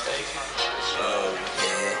not mistaken. Oh,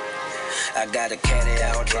 yeah. I got a caddy,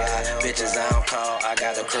 I don't drive. Bitches, I don't call. I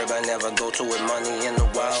got a crib, I never go to with money in the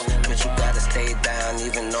wall. Bitch, you gotta stay down,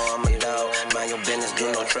 even though I'm a dog. Mind your business,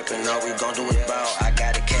 do no tripping. All we gon' do is ball. I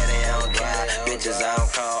got a caddy, I don't drive. Bitches, I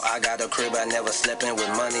don't call. I got a crib, I never slept in with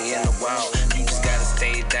money in the wall. You just gotta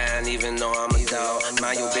stay down, even though I'm a dog.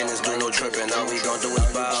 Mind your business, do no tripping. All we gon' do is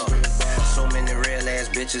ball. So many real ass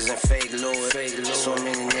bitches and fake Lord. So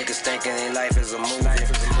many niggas thinking their life is a movie.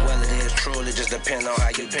 Well, it is truly just depend on how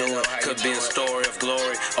you do it. Could be a story of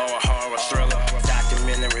glory or a horror thriller.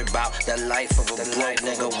 Documentary about the life of a broke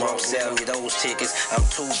nigga won't sell me those tickets. I'm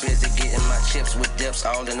too busy getting my chips with dips,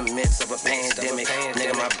 all in the midst of a pandemic.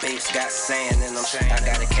 Nigga, my babes got sand in them. I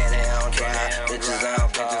got a cat and I don't drive. Bitches I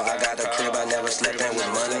don't call. I got a crib I never slept in with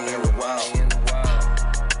money in the wall.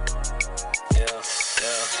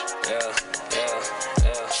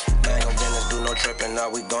 Trippin',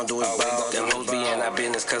 all we gon' do is ball. Them hoes be in our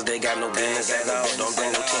business cause they got no business at all. Don't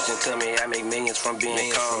bring no attention to me, I make millions from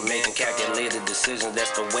being calm. Making calculated decisions, that's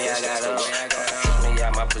the way I got up. Took me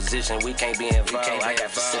out my position, we can't be involved. I got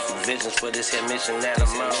specific visions for this here mission that I'm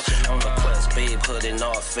on the quest, babe, hoodie,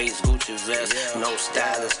 North Face, Gucci vest. No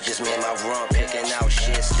stylist, just me and my run, picking out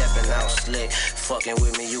shit, stepping out slick. Fucking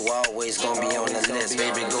with me, you always gon' be on the list.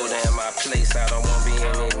 Baby, go down my place, I don't wanna be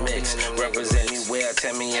in any mix. Represent me well,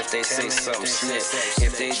 tell me if they say something slick.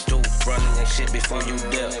 If they do, running and shit before you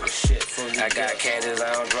dip. I got caddies,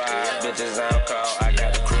 I don't drive, bitches, I don't call. I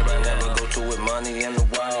got a crib, I never go to with money in the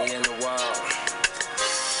wall.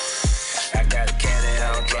 I got a caddy,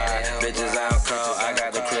 I don't drive, bitches, I don't call. I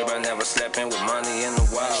got a crib, I never slept in with money in the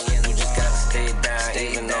wall. You just gotta stay down,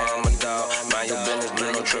 even though I'm a dog. Mind your business,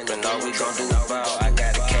 do no tripping, all we gon' do is ball. I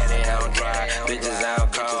got a caddy, I don't drive, bitches, I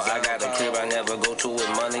don't call. I got a crib, I never go to with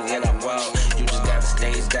money in the wall. You just gotta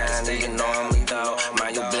stay down, even though I'm a dog.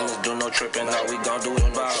 Mind your business, do no tripping, all we gon' do is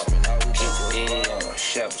ball. Keep it in,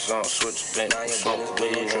 chefs on switch, bent, smoke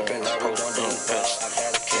weed, post in pets.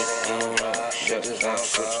 Keep in, chefs on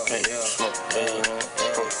switch, bent, smoke weed,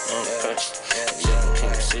 post in pets.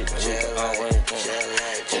 Keep it secret, always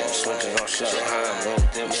switches on shit. so high, man,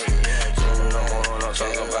 them you know I'm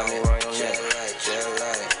talking about me right on that.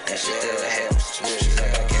 And she still helps. She's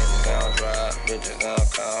like, I can't gon' drive, bitches gon'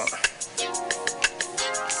 call.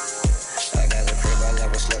 I got a crib, I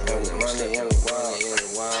never slept in with money in the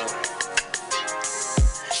wild.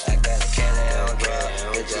 I got a candy, I don't drive,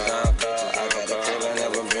 bitches gon' call. I got a crib, I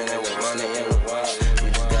never been in with money in the wild. We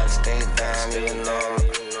just gotta stay down, even though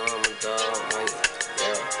I'm a dog.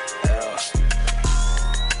 Yeah.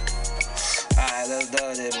 Alright, let's do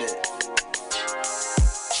this bit.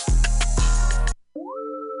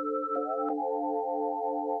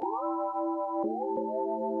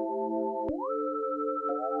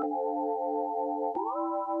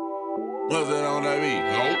 What's that on that beat?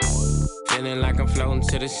 Nope. Feeling like I'm floating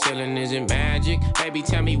to the ceiling, is it magic? Baby,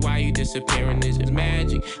 tell me why you disappearing, is it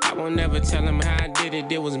magic? I won't never tell him how I did it,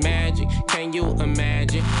 it was magic. Can you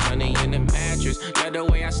imagine? Money in the mattress, love the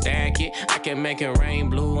way I stack it. I can make it rain,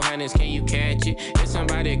 blue hundreds, can you catch it? If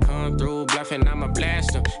somebody come through bluffing, I'ma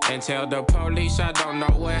blast them. And tell the police I don't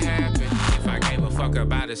know what happened. If I gave a fuck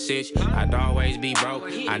about a sitch, I'd always be broke.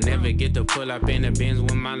 I never get to pull up in the Benz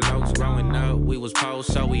with my locs. Growing up, we was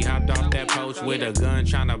post, so we hopped off that post with a gun,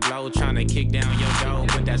 tryna blow, tryna kick down your door.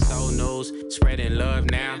 But that's old news, spreading love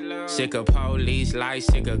now. Sick of police lights,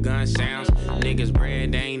 sick of gun sounds. Niggas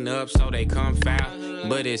bread ain't up, so they come foul.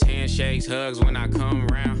 But it's handshakes, hugs when I come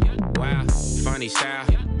round. Wow, funny style.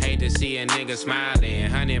 Hate to see a nigga smiling,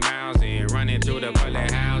 100 miles in, running through the bullet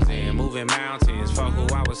housing, moving mountains. For who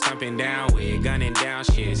I was thumping down with, gunning down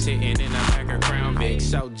shit, sitting in the back of Crown Vic,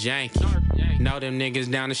 so janky. Know them niggas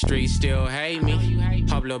down the street still hate me.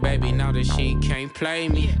 Hope little baby know that she can't play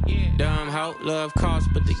me. Dumb hoe, love cost,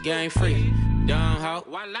 but the game free. Dumb hoe.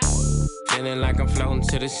 Feeling like I'm floating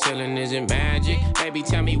to the ceiling, is it magic? Baby,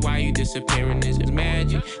 tell me why you disappearing, is it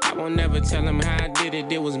magic? I won't never tell him how I did it,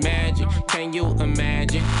 it was magic. Can you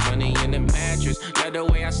imagine? Money in the mattress, love the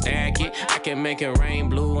way I stack it. I can make it rain,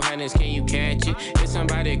 blue hundreds, can you catch it? If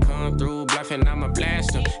somebody come through bluffing, I'ma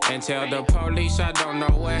blast them. And tell the police I don't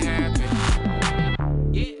know what happened.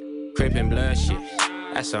 Crippin' blood shit,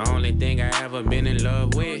 that's the only thing I ever been in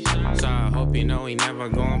love with. So I hope you know he never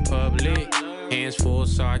going public. Hands full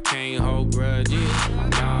so I can't hold grudges.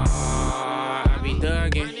 Nah, I be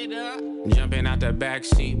thuggin', jumping out the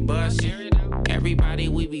backseat bustin'. Everybody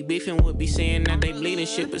we be beefing would be saying that they bleeding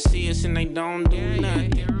shit, but see us and they don't do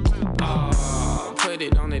nothing. Oh, put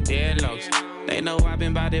it on the deadlocks. They know I've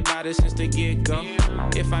been bout it since the get-go.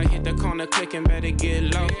 If I hit the corner clicking, better get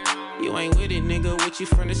low. You ain't with it, nigga, what you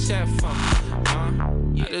from the set for?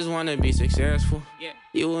 I just wanna be successful.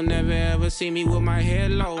 You will never ever see me with my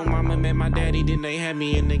head low. Mama met my daddy, then they had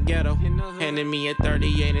me in the ghetto. Handed me a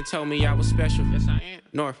 38 and told me I was special. Yes, I am.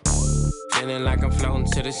 North. Feeling like I'm floating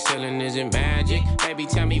to the ceiling, is it magic? Baby,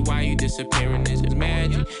 tell me why you disappearing, is it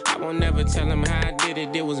magic? I won't never tell him how I did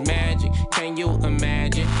it, it was magic. Can you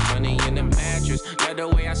imagine? Money in the mattress, love the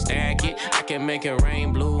way I stack it. I can make it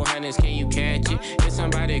rain, blue hundreds, can you catch it? If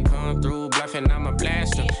somebody come through bluffing, I'ma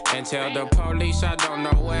blast them. And tell the police I don't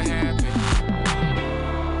know what happened.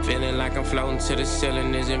 Feeling like I'm floating to the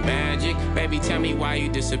ceiling, is it magic? Baby, tell me why you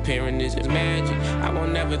disappearing, is it magic? I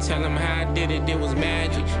won't never tell him how I did it, it was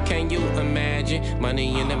magic. Can you imagine?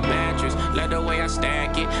 Money in the mattress, love the way I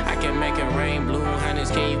stack it. I can make it rain, blue hundreds,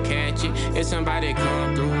 can you catch it? If somebody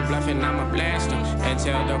come through bluffing, I'ma blast them. And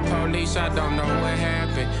tell the police I don't know what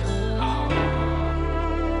happened.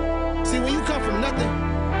 See, when you come from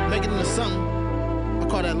nothing, make it into something, I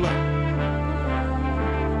call that luck.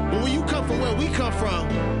 But when you come from where we come from,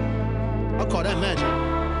 I call that magic.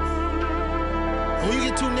 When you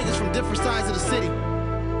get two niggas from different sides of the city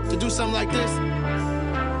to do something like this,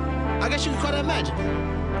 I guess you can call that magic.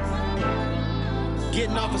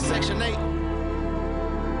 Getting off of Section 8,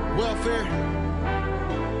 welfare,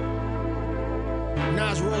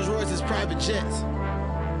 Nas Rolls Royce's private jets.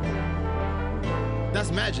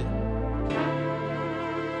 That's magic.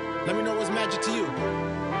 Let me know what's magic to you.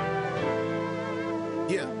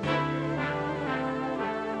 Yeah.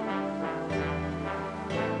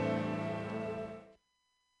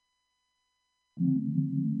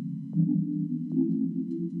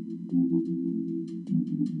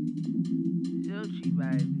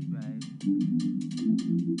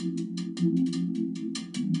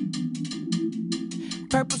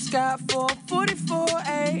 Purple sky 4:44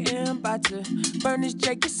 a.m. About to burn this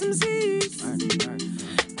J, get some Z's.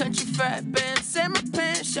 Country fat band, set my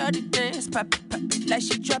pants, shawty dance, pop it like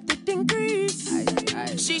she dropped it in Greece.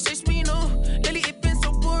 She says, Spino, lately it been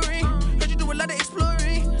so boring. Heard you do a lot of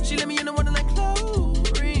exploring. She let me in the water like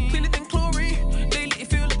chlorine, cleaner than chlorine. Lately it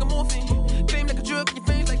feel like a morphine, fame like a drug in your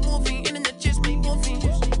veins like morphine. Internet just make morphine.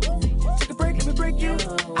 Take a break, let me break you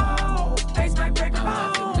out.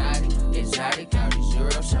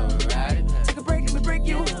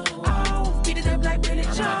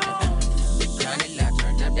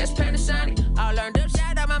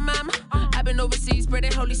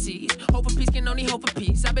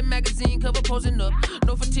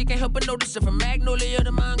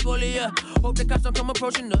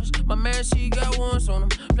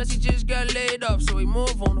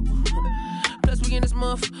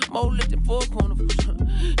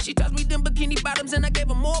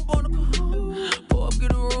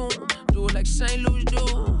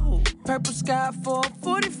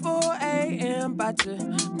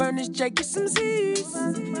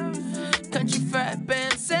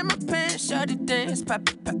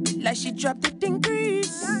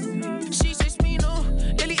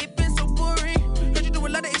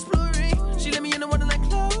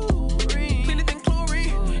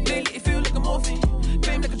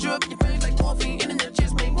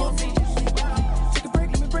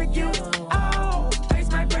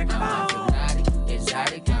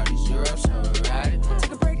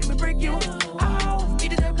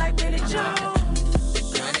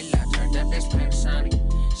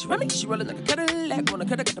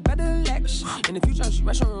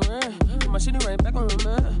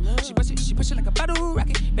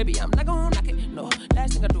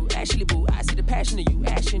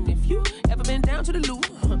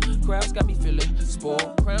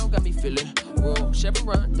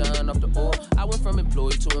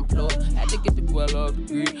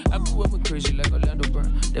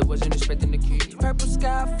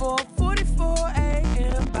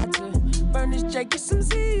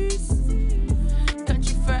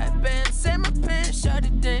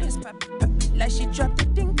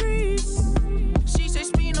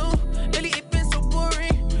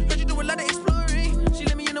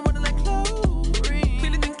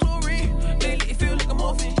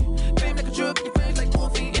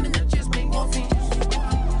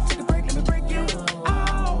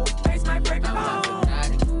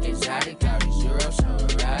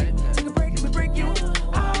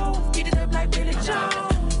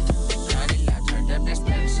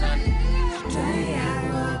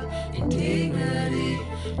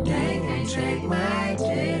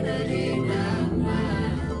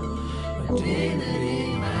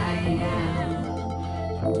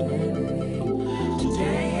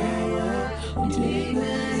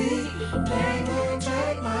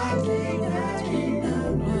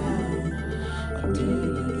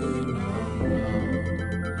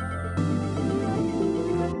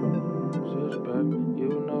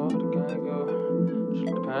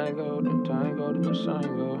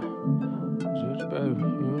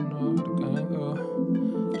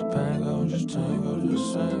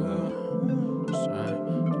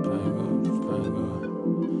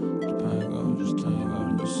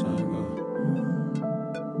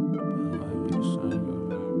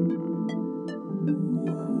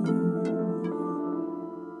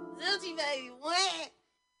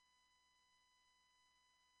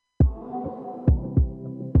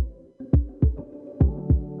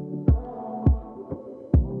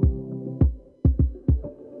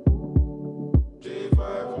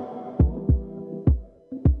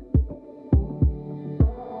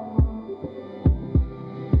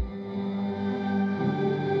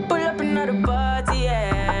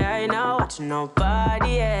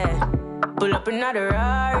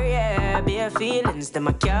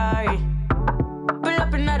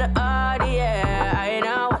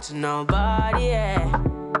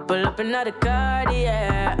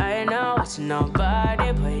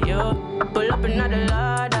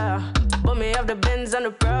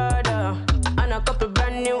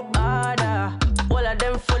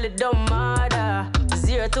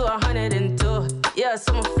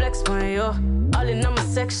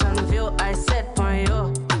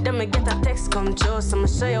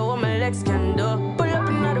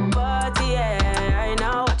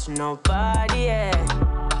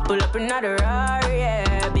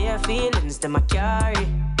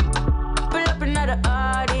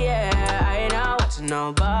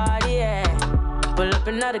 Pull up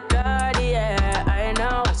another car, yeah. I ain't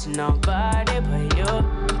not watching nobody but you.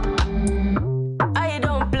 I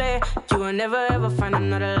don't play, you will never ever find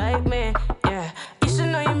another like me, yeah. You should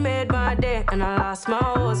know you made my day, and I lost my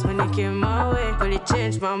horse when you came my way, but it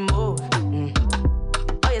changed my mood.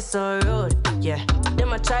 Oh, you're so rude, yeah.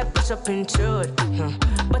 Them I try push up intrude,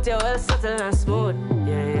 but you're well subtle and smooth,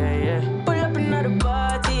 yeah. Pull up another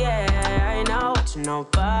party, yeah. I ain't not watching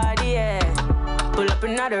nobody, yeah. Pull up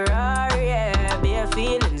another Rari, yeah. Bare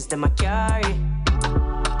feelings them I carry.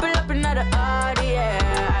 Pull up another Audi,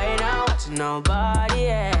 yeah. I ain't not watching nobody,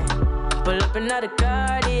 yeah. Pull up another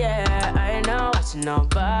car, yeah. I ain't know it's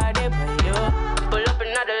nobody but you. Pull up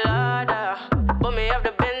another Lada. But me have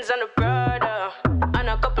the Benz and the Prada. And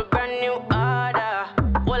a couple brand new order.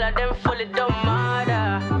 All of them fully don't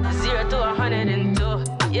matter. 0 to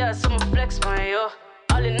 102. Yeah, so I'ma flex on you.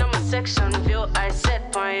 All in on my section view, I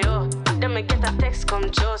set on you. Then me get a text come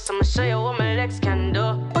true, so I'ma show you what my legs can do.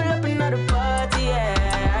 Pull up another party,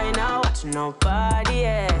 yeah. I ain't not watching nobody,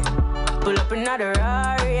 yeah. Pull up another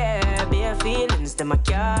Rari, yeah. Bare feelings that I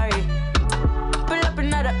carry. Pull up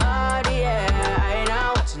another Audi, yeah. I ain't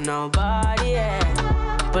not watching nobody,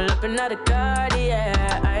 yeah. Pull up another car,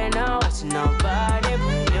 yeah. I ain't not watching nobody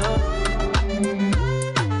but you.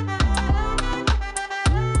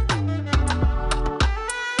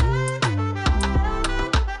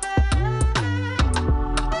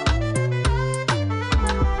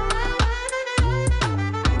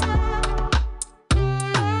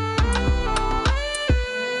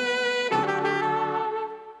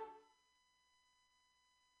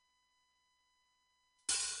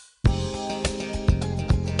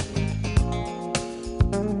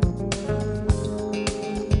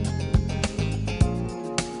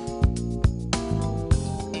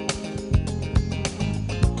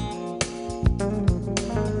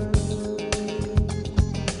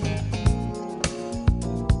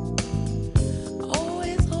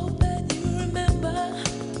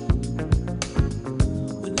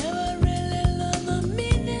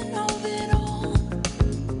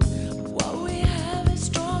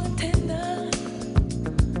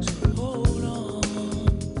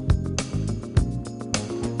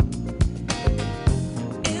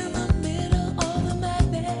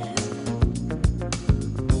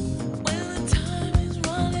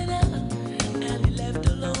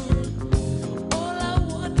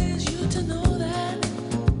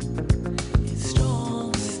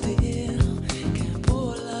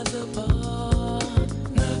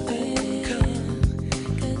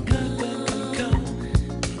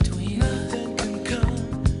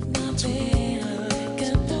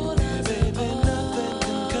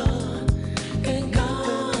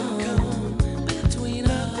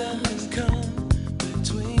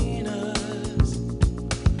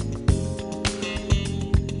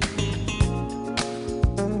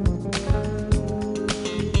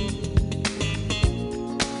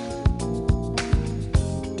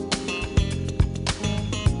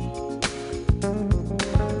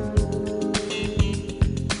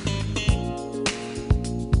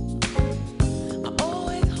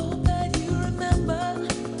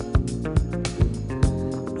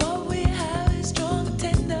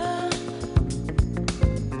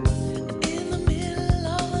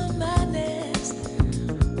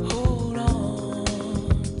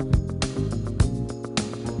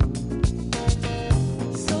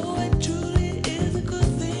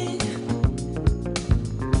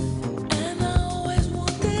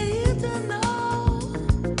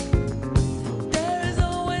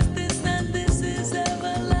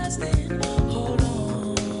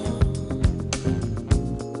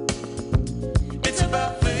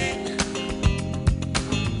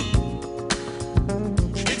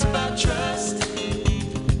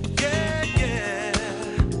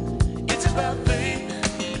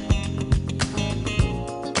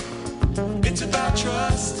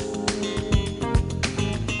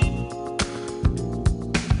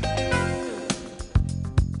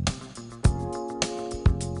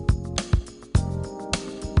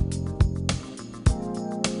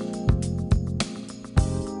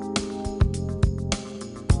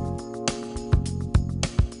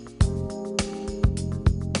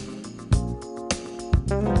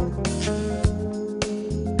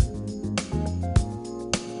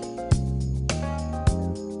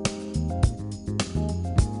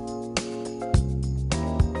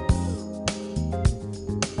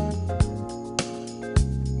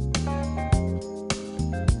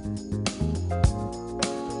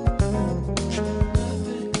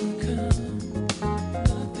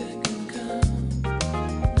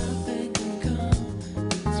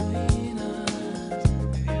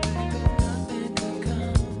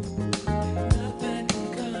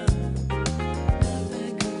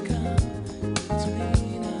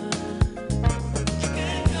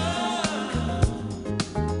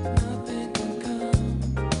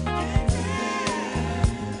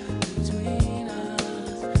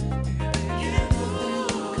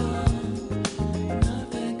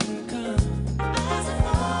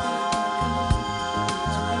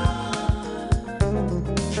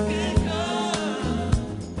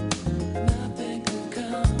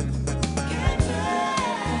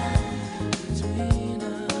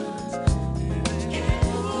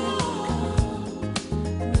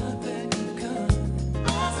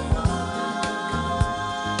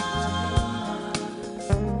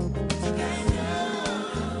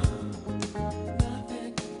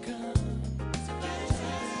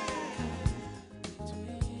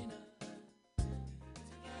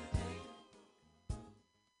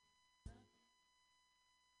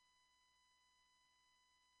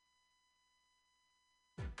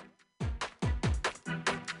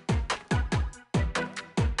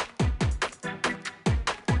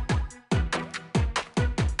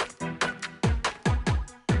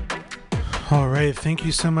 All right, thank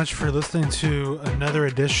you so much for listening to another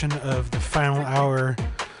edition of The Final Hour.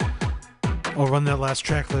 I'll run that last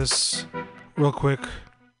track list real quick.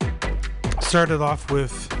 Started off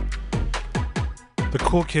with the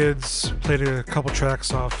Cool Kids, played a couple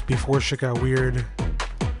tracks off Before Shit Got Weird.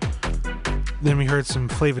 Then we heard some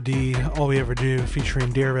Flava D, All We Ever Do,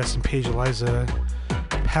 featuring DRS and Paige Eliza.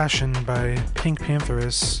 Passion by Pink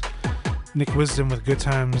Pantheress. Nick Wisdom with Good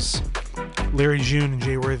Times. Larry June and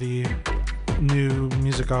Jay Worthy. New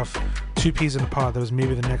music off Two Peas in a Pod. That was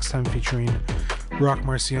Maybe the Next Time, featuring Rock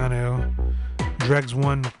Marciano. Dregs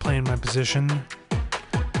One, Playing My Position.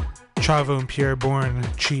 Chavo and Pierre Bourne,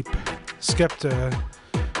 Cheap. Skepta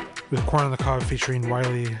with Corn on the Cob, featuring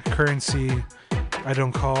Wiley. Currency, I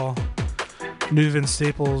Don't Call. New Vince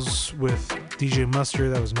Staples with DJ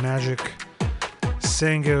Mustard, that was Magic.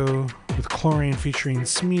 Sango with Chlorine, featuring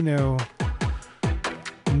Smino.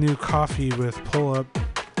 New Coffee with Pull Up.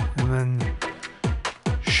 And then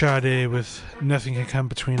Sade with Nothing Can Come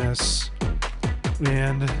Between Us.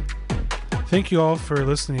 And thank you all for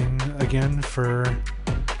listening again for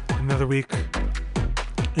another week.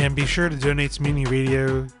 And be sure to donate to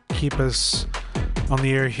MutinyRadio. Keep us on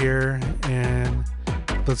the air here. And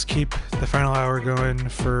let's keep the final hour going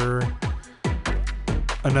for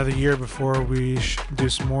another year before we do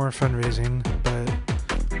some more fundraising.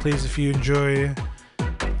 But please, if you enjoy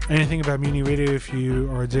anything about Mutiny Radio, if you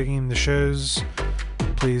are digging the shows,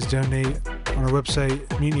 please donate on our website,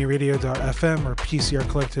 mutinyradio.fm or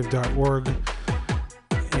pcrcollective.org,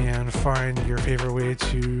 and find your favorite way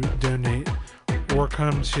to donate, or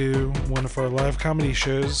come to one of our live comedy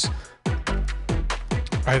shows,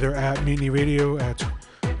 either at Mutiny Radio at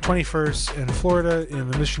 21st in Florida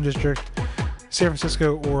in the Mission District, San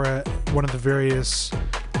Francisco, or at one of the various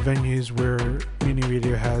venues where Mutiny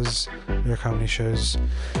Radio has their comedy shows.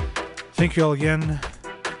 Thank you all again,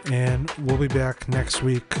 and we'll be back next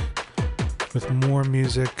week with more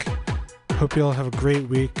music. Hope you all have a great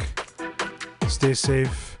week. Stay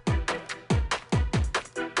safe.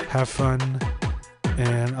 Have fun.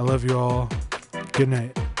 And I love you all. Good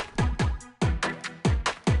night.